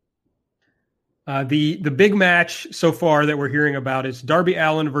 The big match so far that we're hearing about is Darby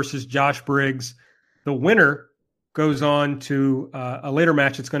Allin versus Josh Briggs. The winner goes on to a later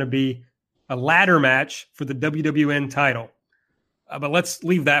match. It's going to be a ladder match for the WWN title. But let's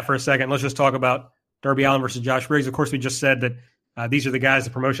leave that for a second. Let's just talk about Darby Allin versus Josh Briggs. Of course, we just said that these are the guys the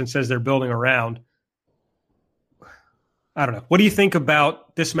promotion says they're building around. I don't know. What do you think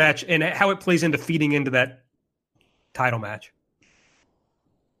about this match and how it plays into feeding into that title match?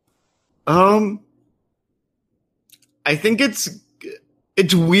 I think it's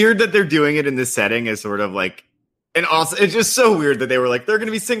weird that they're doing it in this setting as sort of like, and also it's just so weird that they were like, they're going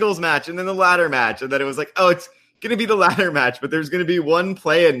to be singles match and then the ladder match. And then it was like, oh, it's going to be the ladder match, but there's going to be one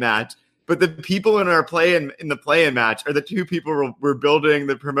play-in match. But the people in our in the play-in match are the two people we're building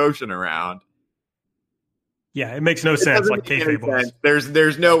the promotion around. Yeah, it makes no sense. Like kayfabe was.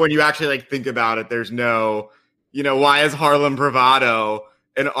 There's no, when you actually like think about it, there's no, why is Harlem Bravado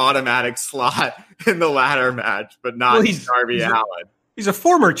an automatic slot in the ladder match, but not Darby Allin? He's a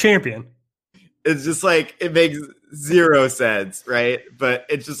former champion. It's just like, it makes zero sense, right? But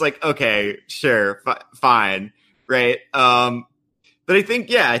it's just like, okay, sure, fine, right? But I think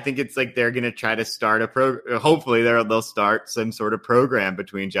it's like they're going to try to start hopefully they'll start some sort of program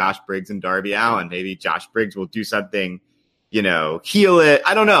between Josh Briggs and Darby Allin. Maybe Josh Briggs will do something, heal it.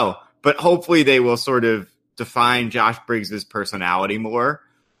 I don't know. But hopefully they will sort of define Josh Briggs' personality more.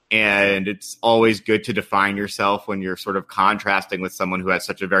 And it's always good to define yourself when you're sort of contrasting with someone who has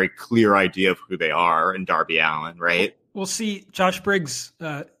such a very clear idea of who they are in Darby Allin, right? Well, see, Josh Briggs,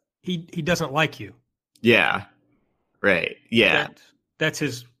 he doesn't like you. Yeah. Right. Yeah. That's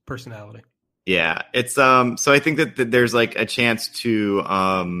his personality. Yeah. It's so I think that there's like a chance to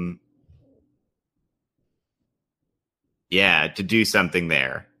to do something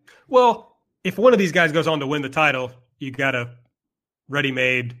there. Well, if one of these guys goes on to win the title, you got a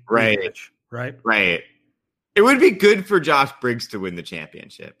ready-made match, right? Right. It would be good for Josh Briggs to win the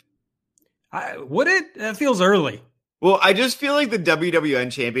championship. Would it? That feels early. Well, I just feel like the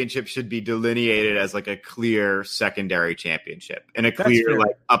WWN championship should be delineated as like a clear secondary championship and a clear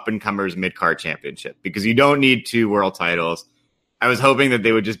like up-and-comers mid-card championship because you don't need two world titles. I was hoping that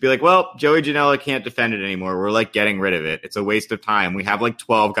they would just be like, well, Joey Janela can't defend it anymore. We're like getting rid of it. It's a waste of time. We have like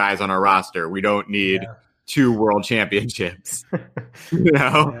 12 guys on our roster. We don't need two world championships. Like we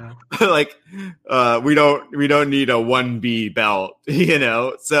don't need a 1B belt,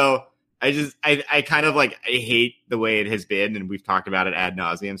 So I kind of like, I hate the way it has been, and we've talked about it ad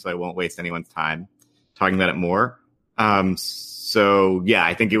nauseum, so I won't waste anyone's time talking about it more. So yeah,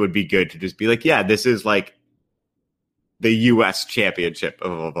 I think it would be good to just be like, yeah, this is like the US championship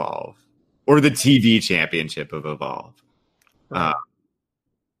of Evolve or the TV championship of Evolve.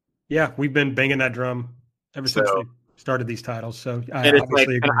 Yeah, we've been banging that drum ever since we started these titles. So I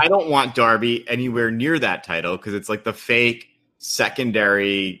agree. And I don't want Darby anywhere near that title because it's like the fake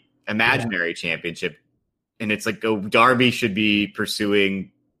secondary imaginary championship, and it's like Darby should be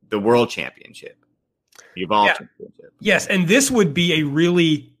pursuing the world championship, the Evolve championship. Yes, and this would be a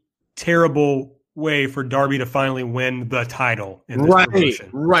really terrible way for Darby to finally win the title in this promotion.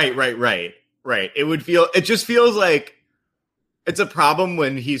 Right. It just feels like it's a problem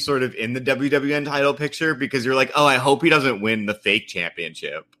when he's sort of in the WWN title picture because you're like, oh, I hope he doesn't win the fake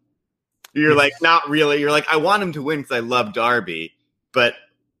championship. You're like, not really. You're like, I want him to win because I love Darby, but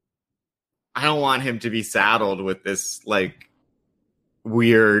I don't want him to be saddled with this like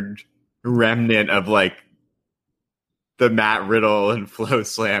weird remnant of like the Matt Riddle and Flo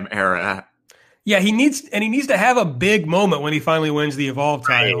Slam era. Yeah, he needs to have a big moment when he finally wins the Evolve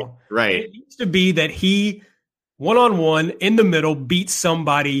title. Right. It needs to be that he one-on-one in the middle beats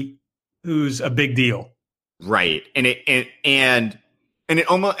somebody who's a big deal. Right. And it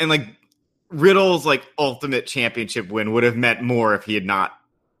almost, and like Riddle's like ultimate championship win would have meant more if he had not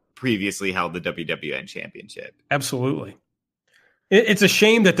previously held the WWN championship. Absolutely. It's a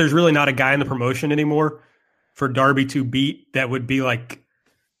shame that there's really not a guy in the promotion anymore for Darby to beat that would be like.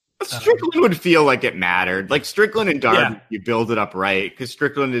 Strickland would feel like it mattered. Like Strickland and Darby, you build it up right because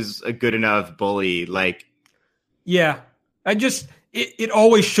Strickland is a good enough bully. Like, yeah, it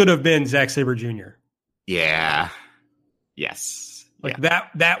always should have been Zack Sabre Jr. Yeah. Yes. Like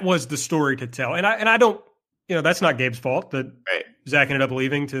that was the story to tell. And I don't, that's not Gabe's fault that Zack ended up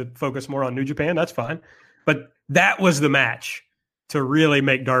leaving to focus more on New Japan. That's fine. But that was the match to really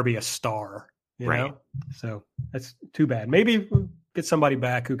make Darby a star, you know? So that's too bad. Maybe we'll get somebody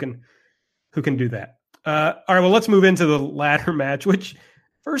back who can do that. All right, well, let's move into the ladder match, which,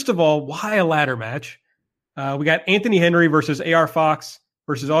 first of all, why a ladder match? We got Anthony Henry versus AR Fox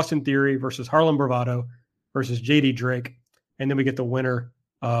versus Austin Theory versus Harlem Bravado versus JD Drake. And then we get the winner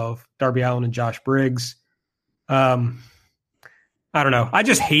of Darby Allin and Josh Briggs. I don't know.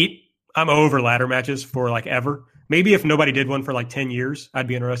 I'm over ladder matches for like ever. Maybe if nobody did one for like 10 years, I'd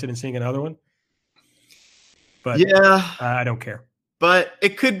be interested in seeing another one. But yeah, I don't care. But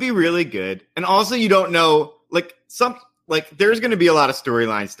it could be really good. And also you don't know, there's going to be a lot of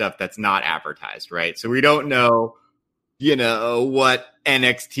storyline stuff that's not advertised, right? So we don't know, what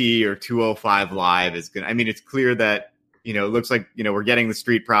NXT or 205 Live is going to, I mean, it's clear that, it looks like, we're getting the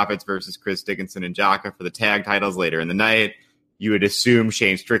Street Profits versus Chris Dickinson and Jaka for the tag titles later in the night. You would assume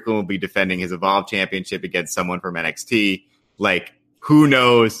Shane Strickland will be defending his Evolve Championship against someone from NXT. Like, who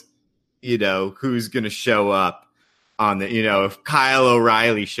knows, who's going to show up on the, if Kyle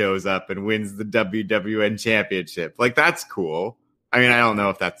O'Reilly shows up and wins the WWN Championship. Like, that's cool. I mean, I don't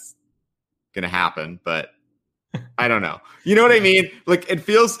know if that's going to happen, but I don't know. You know what I mean? Like,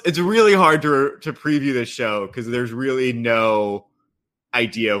 it's really hard to preview this show because there's really no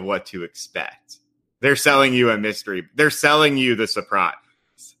idea of what to expect. They're selling you a mystery. They're selling you the surprise.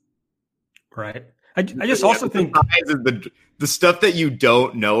 Right. I just also think the stuff that you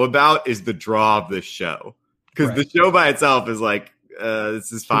don't know about is the draw of the show. Because the show by itself is like,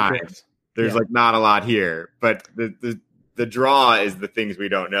 this is fine. There's like not a lot here. But the draw is the things we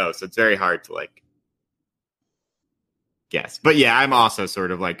don't know. So it's very hard to like guess. But yeah, I'm also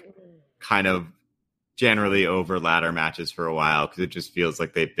sort of like kind of generally over ladder matches for a while because it just feels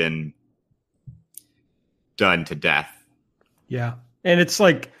like they've been done to death. Yeah. And it's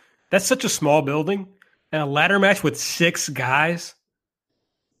like, that's such a small building. And a ladder match with 6 guys,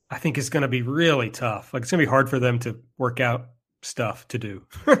 I think is going to be really tough. Like, it's going to be hard for them to work out stuff to do.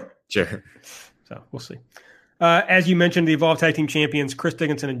 Sure. So we'll see. As you mentioned, the Evolve Tag Team Champions, Chris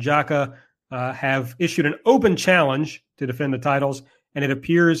Dickinson and Jaka, have issued an open challenge to defend the titles. And it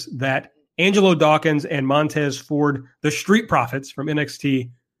appears that Angelo Dawkins and Montez Ford, the Street Profits from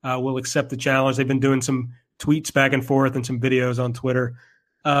NXT, will accept the challenge. They've been doing some tweets back and forth and some videos on Twitter.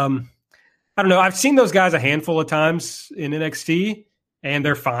 I don't know. I've seen those guys a handful of times in NXT, and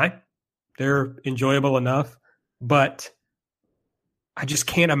they're fine. They're enjoyable enough, but I just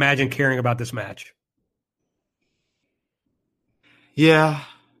can't imagine caring about this match. Yeah.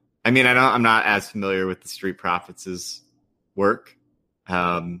 I mean, I'm not as familiar with the Street Profits' work.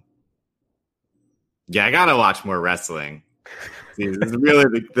 Yeah, I gotta watch more wrestling. See, this is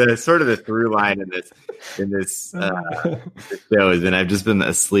really the sort of the through line in this show is, and I've just been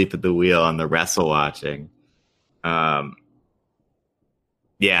asleep at the wheel on the wrestle watching. Yeah,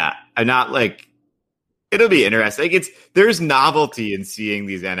 I'm not like, it'll be interesting. Like there's novelty in seeing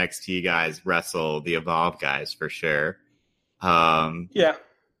these NXT guys wrestle the Evolve guys for sure. Yeah.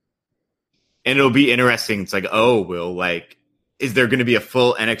 And it'll be interesting. It's like, is there going to be a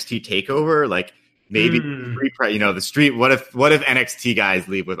full NXT takeover? Like maybe the street. What if NXT guys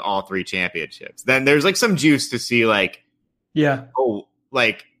leave with all 3 championships? Then there's like some juice to see like, it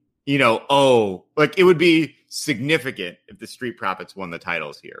would be significant if the Street Profits won the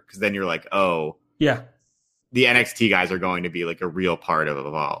titles here. Cause then you're like, the NXT guys are going to be like a real part of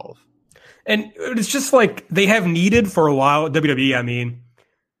Evolve. And it's just like they have needed for a while at WWE. I mean,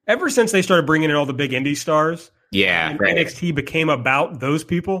 ever since they started bringing in all the big indie stars, and NXT became about those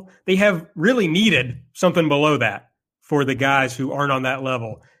people, they have really needed something below that for the guys who aren't on that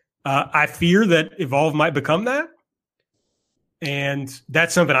level. I fear that Evolve might become that, and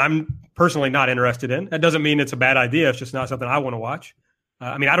that's something I'm personally not interested in. That doesn't mean it's a bad idea. It's just not something I want to watch.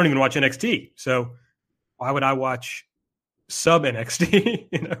 I mean, I don't even watch NXT, so why would I watch sub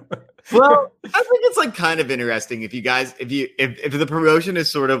NXT? Well, I think it's like kind of interesting if the promotion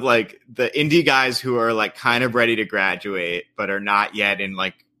is sort of like the indie guys who are like kind of ready to graduate but are not yet in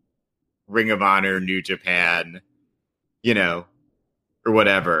like Ring of Honor, New Japan, or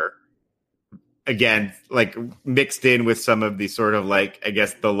whatever. Again, like mixed in with some of the sort of like, I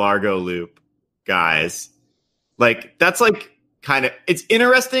guess, the Largo Loop guys. Like that's like it's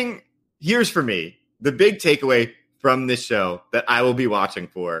interesting. Here's for me, the big takeaway from this show that I will be watching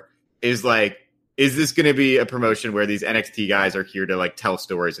for is like, is this going to be a promotion where these NXT guys are here to like tell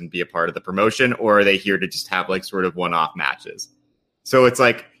stories and be a part of the promotion, or are they here to just have like sort of one-off matches? So it's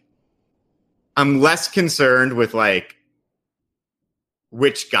like, I'm less concerned with like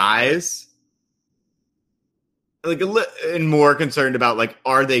which guys, like, and more concerned about like,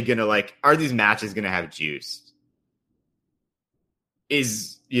 are these matches going to have juice?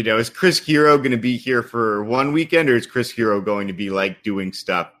 Is Chris Hero going to be here for one weekend, or is Chris Hero going to be like doing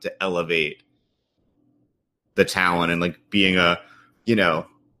stuff to elevate the talent and like being are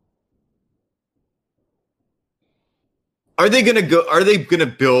they going to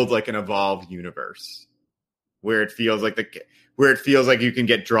build like an evolved universe where it feels like you can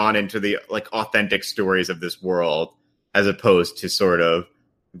get drawn into the like authentic stories of this world, as opposed to sort of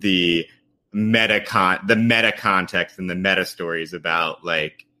the meta context and the meta stories about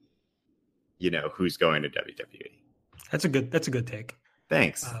like, who's going to WWE. That's a good take.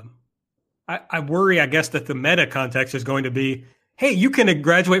 Thanks. I worry, I guess, that the meta context is going to be, hey, you can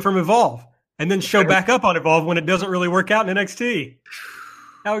graduate from Evolve and then show back up on Evolve when it doesn't really work out in NXT.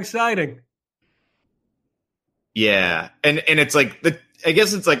 How exciting. Yeah. And it's like, I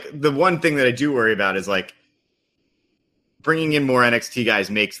guess it's like the one thing that I do worry about is like bringing in more NXT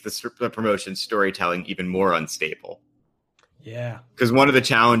guys makes the promotion storytelling even more unstable. Yeah. Because one of the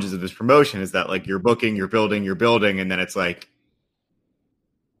challenges of this promotion is that like you're booking, you're building, and then it's like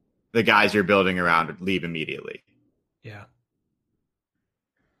the guys you're building around leave immediately. Yeah.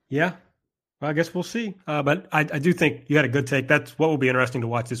 Yeah. Well, I guess we'll see. But I do think you had a good take. That's what will be interesting to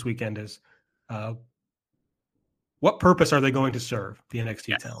watch this weekend is what purpose are they going to serve the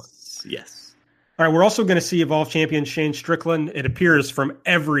NXT talent? Yes. All right. We're also going to see Evolve champion Shane Strickland. It appears from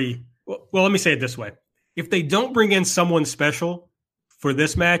well, let me say it this way. If they don't bring in someone special for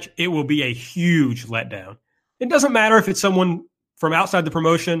this match, it will be a huge letdown. It doesn't matter if it's someone from outside the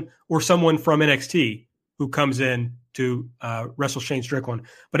promotion or someone from NXT who comes in to wrestle Shane Strickland.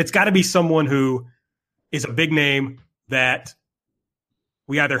 But it's got to be someone who is a big name that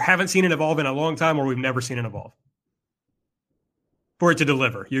we either haven't seen in Evolve in a long time or we've never seen in Evolve for it to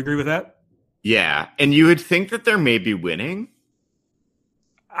deliver. You agree with that? Yeah. And you would think that they're maybe winning.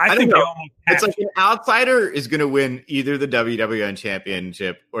 I think it's like an outsider is going to win either the WWN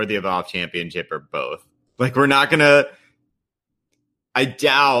Championship or the Evolve Championship or both. Like, we're not going to. I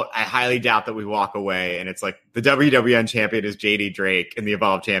highly doubt that we walk away and it's like the WWN champion is JD Drake and the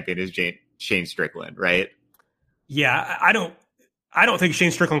Evolve champion is Shane Strickland, right? Yeah, I don't think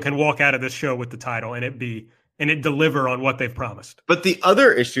Shane Strickland can walk out of this show with the title and it deliver on what they've promised. But the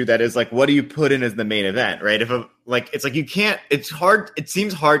other issue that is like, what do you put in as the main event, right? It's like you can't. It's hard. It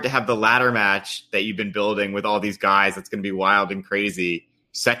seems hard to have the ladder match that you've been building with all these guys. That's going to be wild and crazy,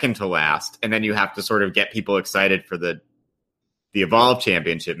 second to last, and then you have to sort of get people excited for the Evolve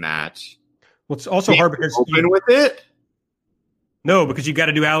Championship match. Well, it's also hard because open with it. No, because you got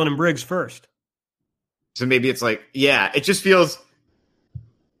to do Allen and Briggs first. So maybe it's like, yeah, it just feels.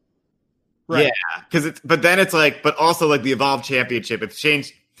 Right. Yeah, but also like the Evolve Championship.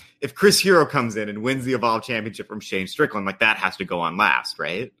 If Chris Hero comes in and wins the Evolve Championship from Shane Strickland, like that has to go on last,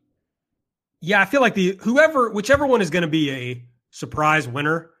 right? Yeah, I feel like whichever one is going to be a surprise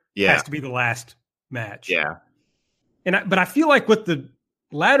winner has to be the last match. Yeah. But I feel like with the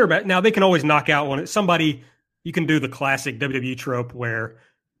ladder match, now they can always knock out somebody. You can do the classic WWE trope where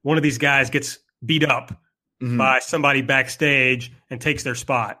one of these guys gets beat up by somebody backstage and takes their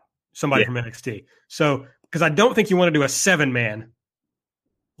spot, somebody from NXT. So, because I don't think you want to do a 7-man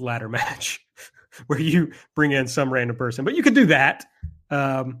ladder match where you bring in some random person, but you could do that.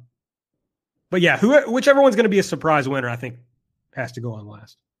 But yeah, whichever one's going to be a surprise winner, I think has to go on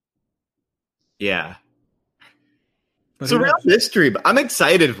last. Yeah. It's a real mystery, but I'm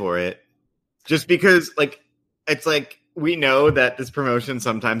excited for it. Just because, like, it's like we know that this promotion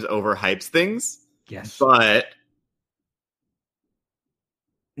sometimes overhypes things. Yes. But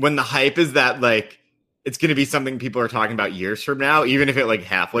when the hype is that, like, it's going to be something people are talking about years from now, even if it, like,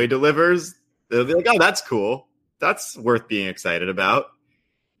 halfway delivers, they'll be like, oh, that's cool. That's worth being excited about.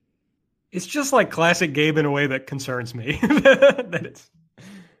 It's just like classic Gabe in a way that concerns me. that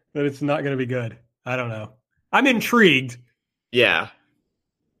it's not going to be good. I don't know. I'm intrigued. Yeah.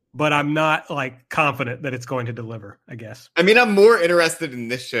 But I'm not like confident that it's going to deliver, I guess. I mean, I'm more interested in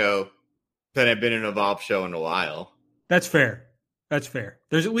this show than I've been in an Evolve show in a while. That's fair.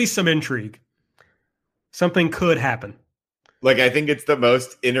 There's at least some intrigue. Something could happen. Like, I think it's the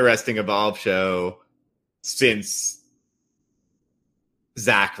most interesting Evolve show since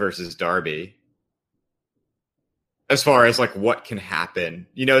Zach versus Darby. as far as like what can happen,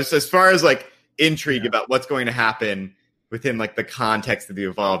 as far as like intrigue about what's going to happen within like the context of the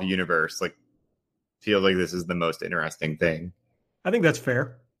Evolve universe, like feel like this is the most interesting thing. I think that's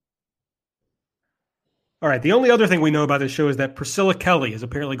fair. All right. The only other thing we know about this show is that Priscilla Kelly is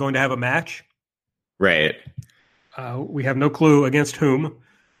apparently going to have a match. Right. We have no clue against whom.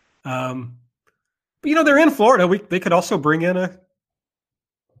 But they're in Florida. They could also bring in a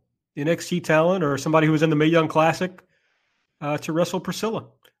NXT talent or somebody who was in the Mae Young Classic to wrestle Priscilla.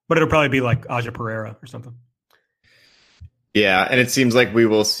 But it'll probably be like Aja Pereira or something. Yeah, and it seems like we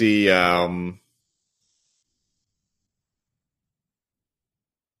will see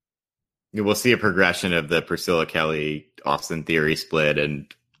we'll see a progression of the Priscilla Kelly Austin Theory split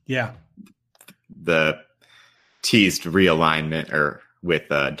and the teased realignment or with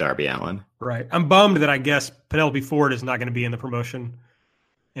Darby Allin. Right. I'm bummed that I guess Penelope Ford is not going to be in the promotion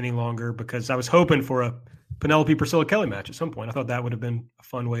any longer because I was hoping for a Penelope Priscilla Kelly match at some point. I thought that would have been a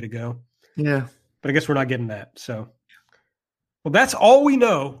fun way to go. Yeah. But I guess we're not getting that. So, well, that's all we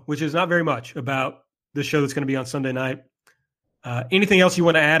know, which is not very much about the show that's going to be on Sunday night. Anything else you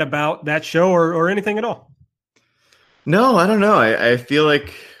want to add about that show or anything at all? No, I don't know. I feel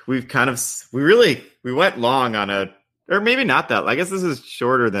like we've we went long on or maybe not that. I guess this is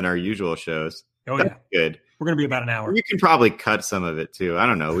shorter than our usual shows. Oh, That's good. We're going to be about an hour. We can probably cut some of it too. I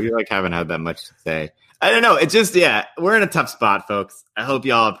don't know. We haven't had that much to say. I don't know. It's just, we're in a tough spot, folks. I hope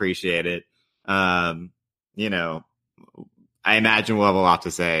y'all appreciate it. I imagine we'll have a lot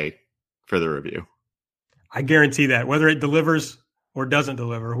to say for the review. I guarantee that whether it delivers or doesn't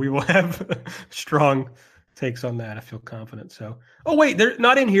deliver, we will have strong takes on that. I feel confident. So, oh wait, they're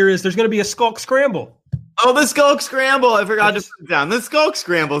not in here. There's going to be a Skulk Scramble. Oh, the Skulk Scramble! I forgot to put it down. The Skulk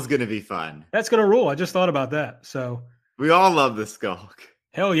Scramble is going to be fun. That's going to rule. I just thought about that. So we all love the Skulk.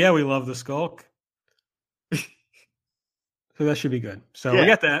 Hell yeah, we love the Skulk. So that should be good. So we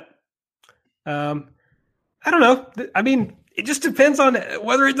got that. I don't know. I mean, it just depends on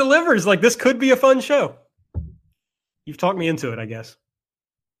whether it delivers. Like, this could be a fun show. You've talked me into it, I guess.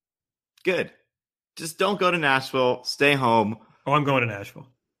 Good. Just don't go to Nashville. Stay home. Oh, I'm going to Nashville.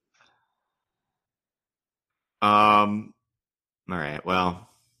 All right. Well.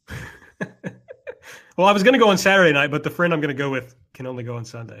 Well, I was going to go on Saturday night, but the friend I'm going to go with can only go on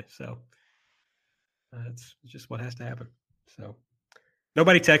Sunday. So it's just what has to happen. So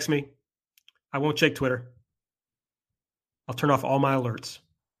nobody text me. I won't check Twitter. I'll turn off all my alerts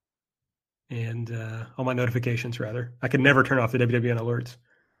and all my notifications, rather. I can never turn off the WWN alerts.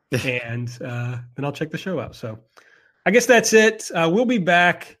 And then I'll check the show out. So I guess that's it. We'll be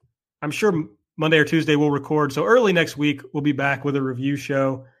back. I'm sure Monday or Tuesday we'll record. So early next week, we'll be back with a review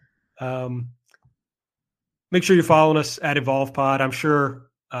show. Make sure you're following us at Evolve Pod. I'm sure,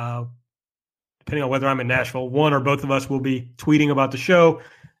 depending on whether I'm in Nashville, one or both of us will be tweeting about the show.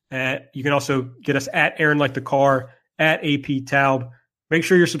 You can also get us at Aaron Like the Car, at AP Taub. Make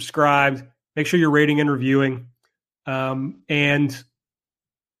sure you're subscribed. Make sure you're rating and reviewing. And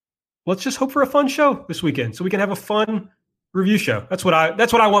let's just hope for a fun show this weekend so we can have a fun review show. That's what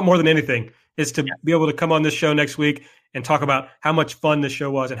I want more than anything, is to be able to come on this show next week and talk about how much fun this show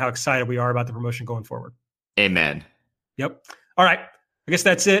was and how excited we are about the promotion going forward. Amen. Yep. All right. I guess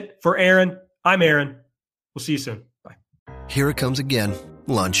that's it for Aaron. I'm Aaron. We'll see you soon. Bye. Here it comes again.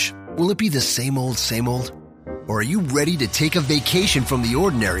 Lunch. Will it be the same old, same old? Or are you ready to take a vacation from the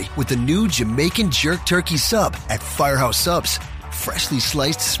ordinary with the new Jamaican Jerk Turkey Sub at Firehouse Subs? Freshly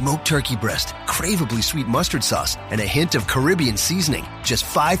sliced smoked turkey breast, craveably sweet mustard sauce, and a hint of Caribbean seasoning. Just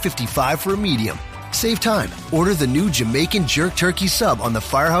 $5.55 for a medium. Save time. Order the new Jamaican Jerk Turkey Sub on the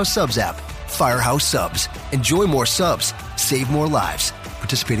Firehouse Subs app. Firehouse Subs. Enjoy more subs. Save more lives.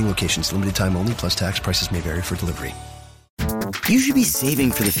 Participating locations. Limited time only, plus tax. Prices may vary for delivery. You should be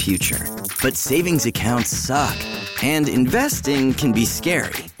saving for the future, but savings accounts suck, and investing can be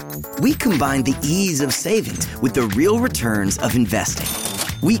scary. We combine the ease of savings with the real returns of investing.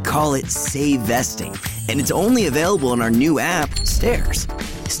 We call it Save Vesting, and it's only available in our new app, Stairs.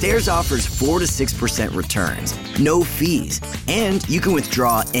 Stairs offers 4 to 6% returns, no fees, and you can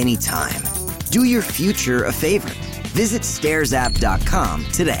withdraw anytime. Do your future a favor. Visit StairsApp.com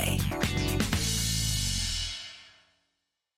today.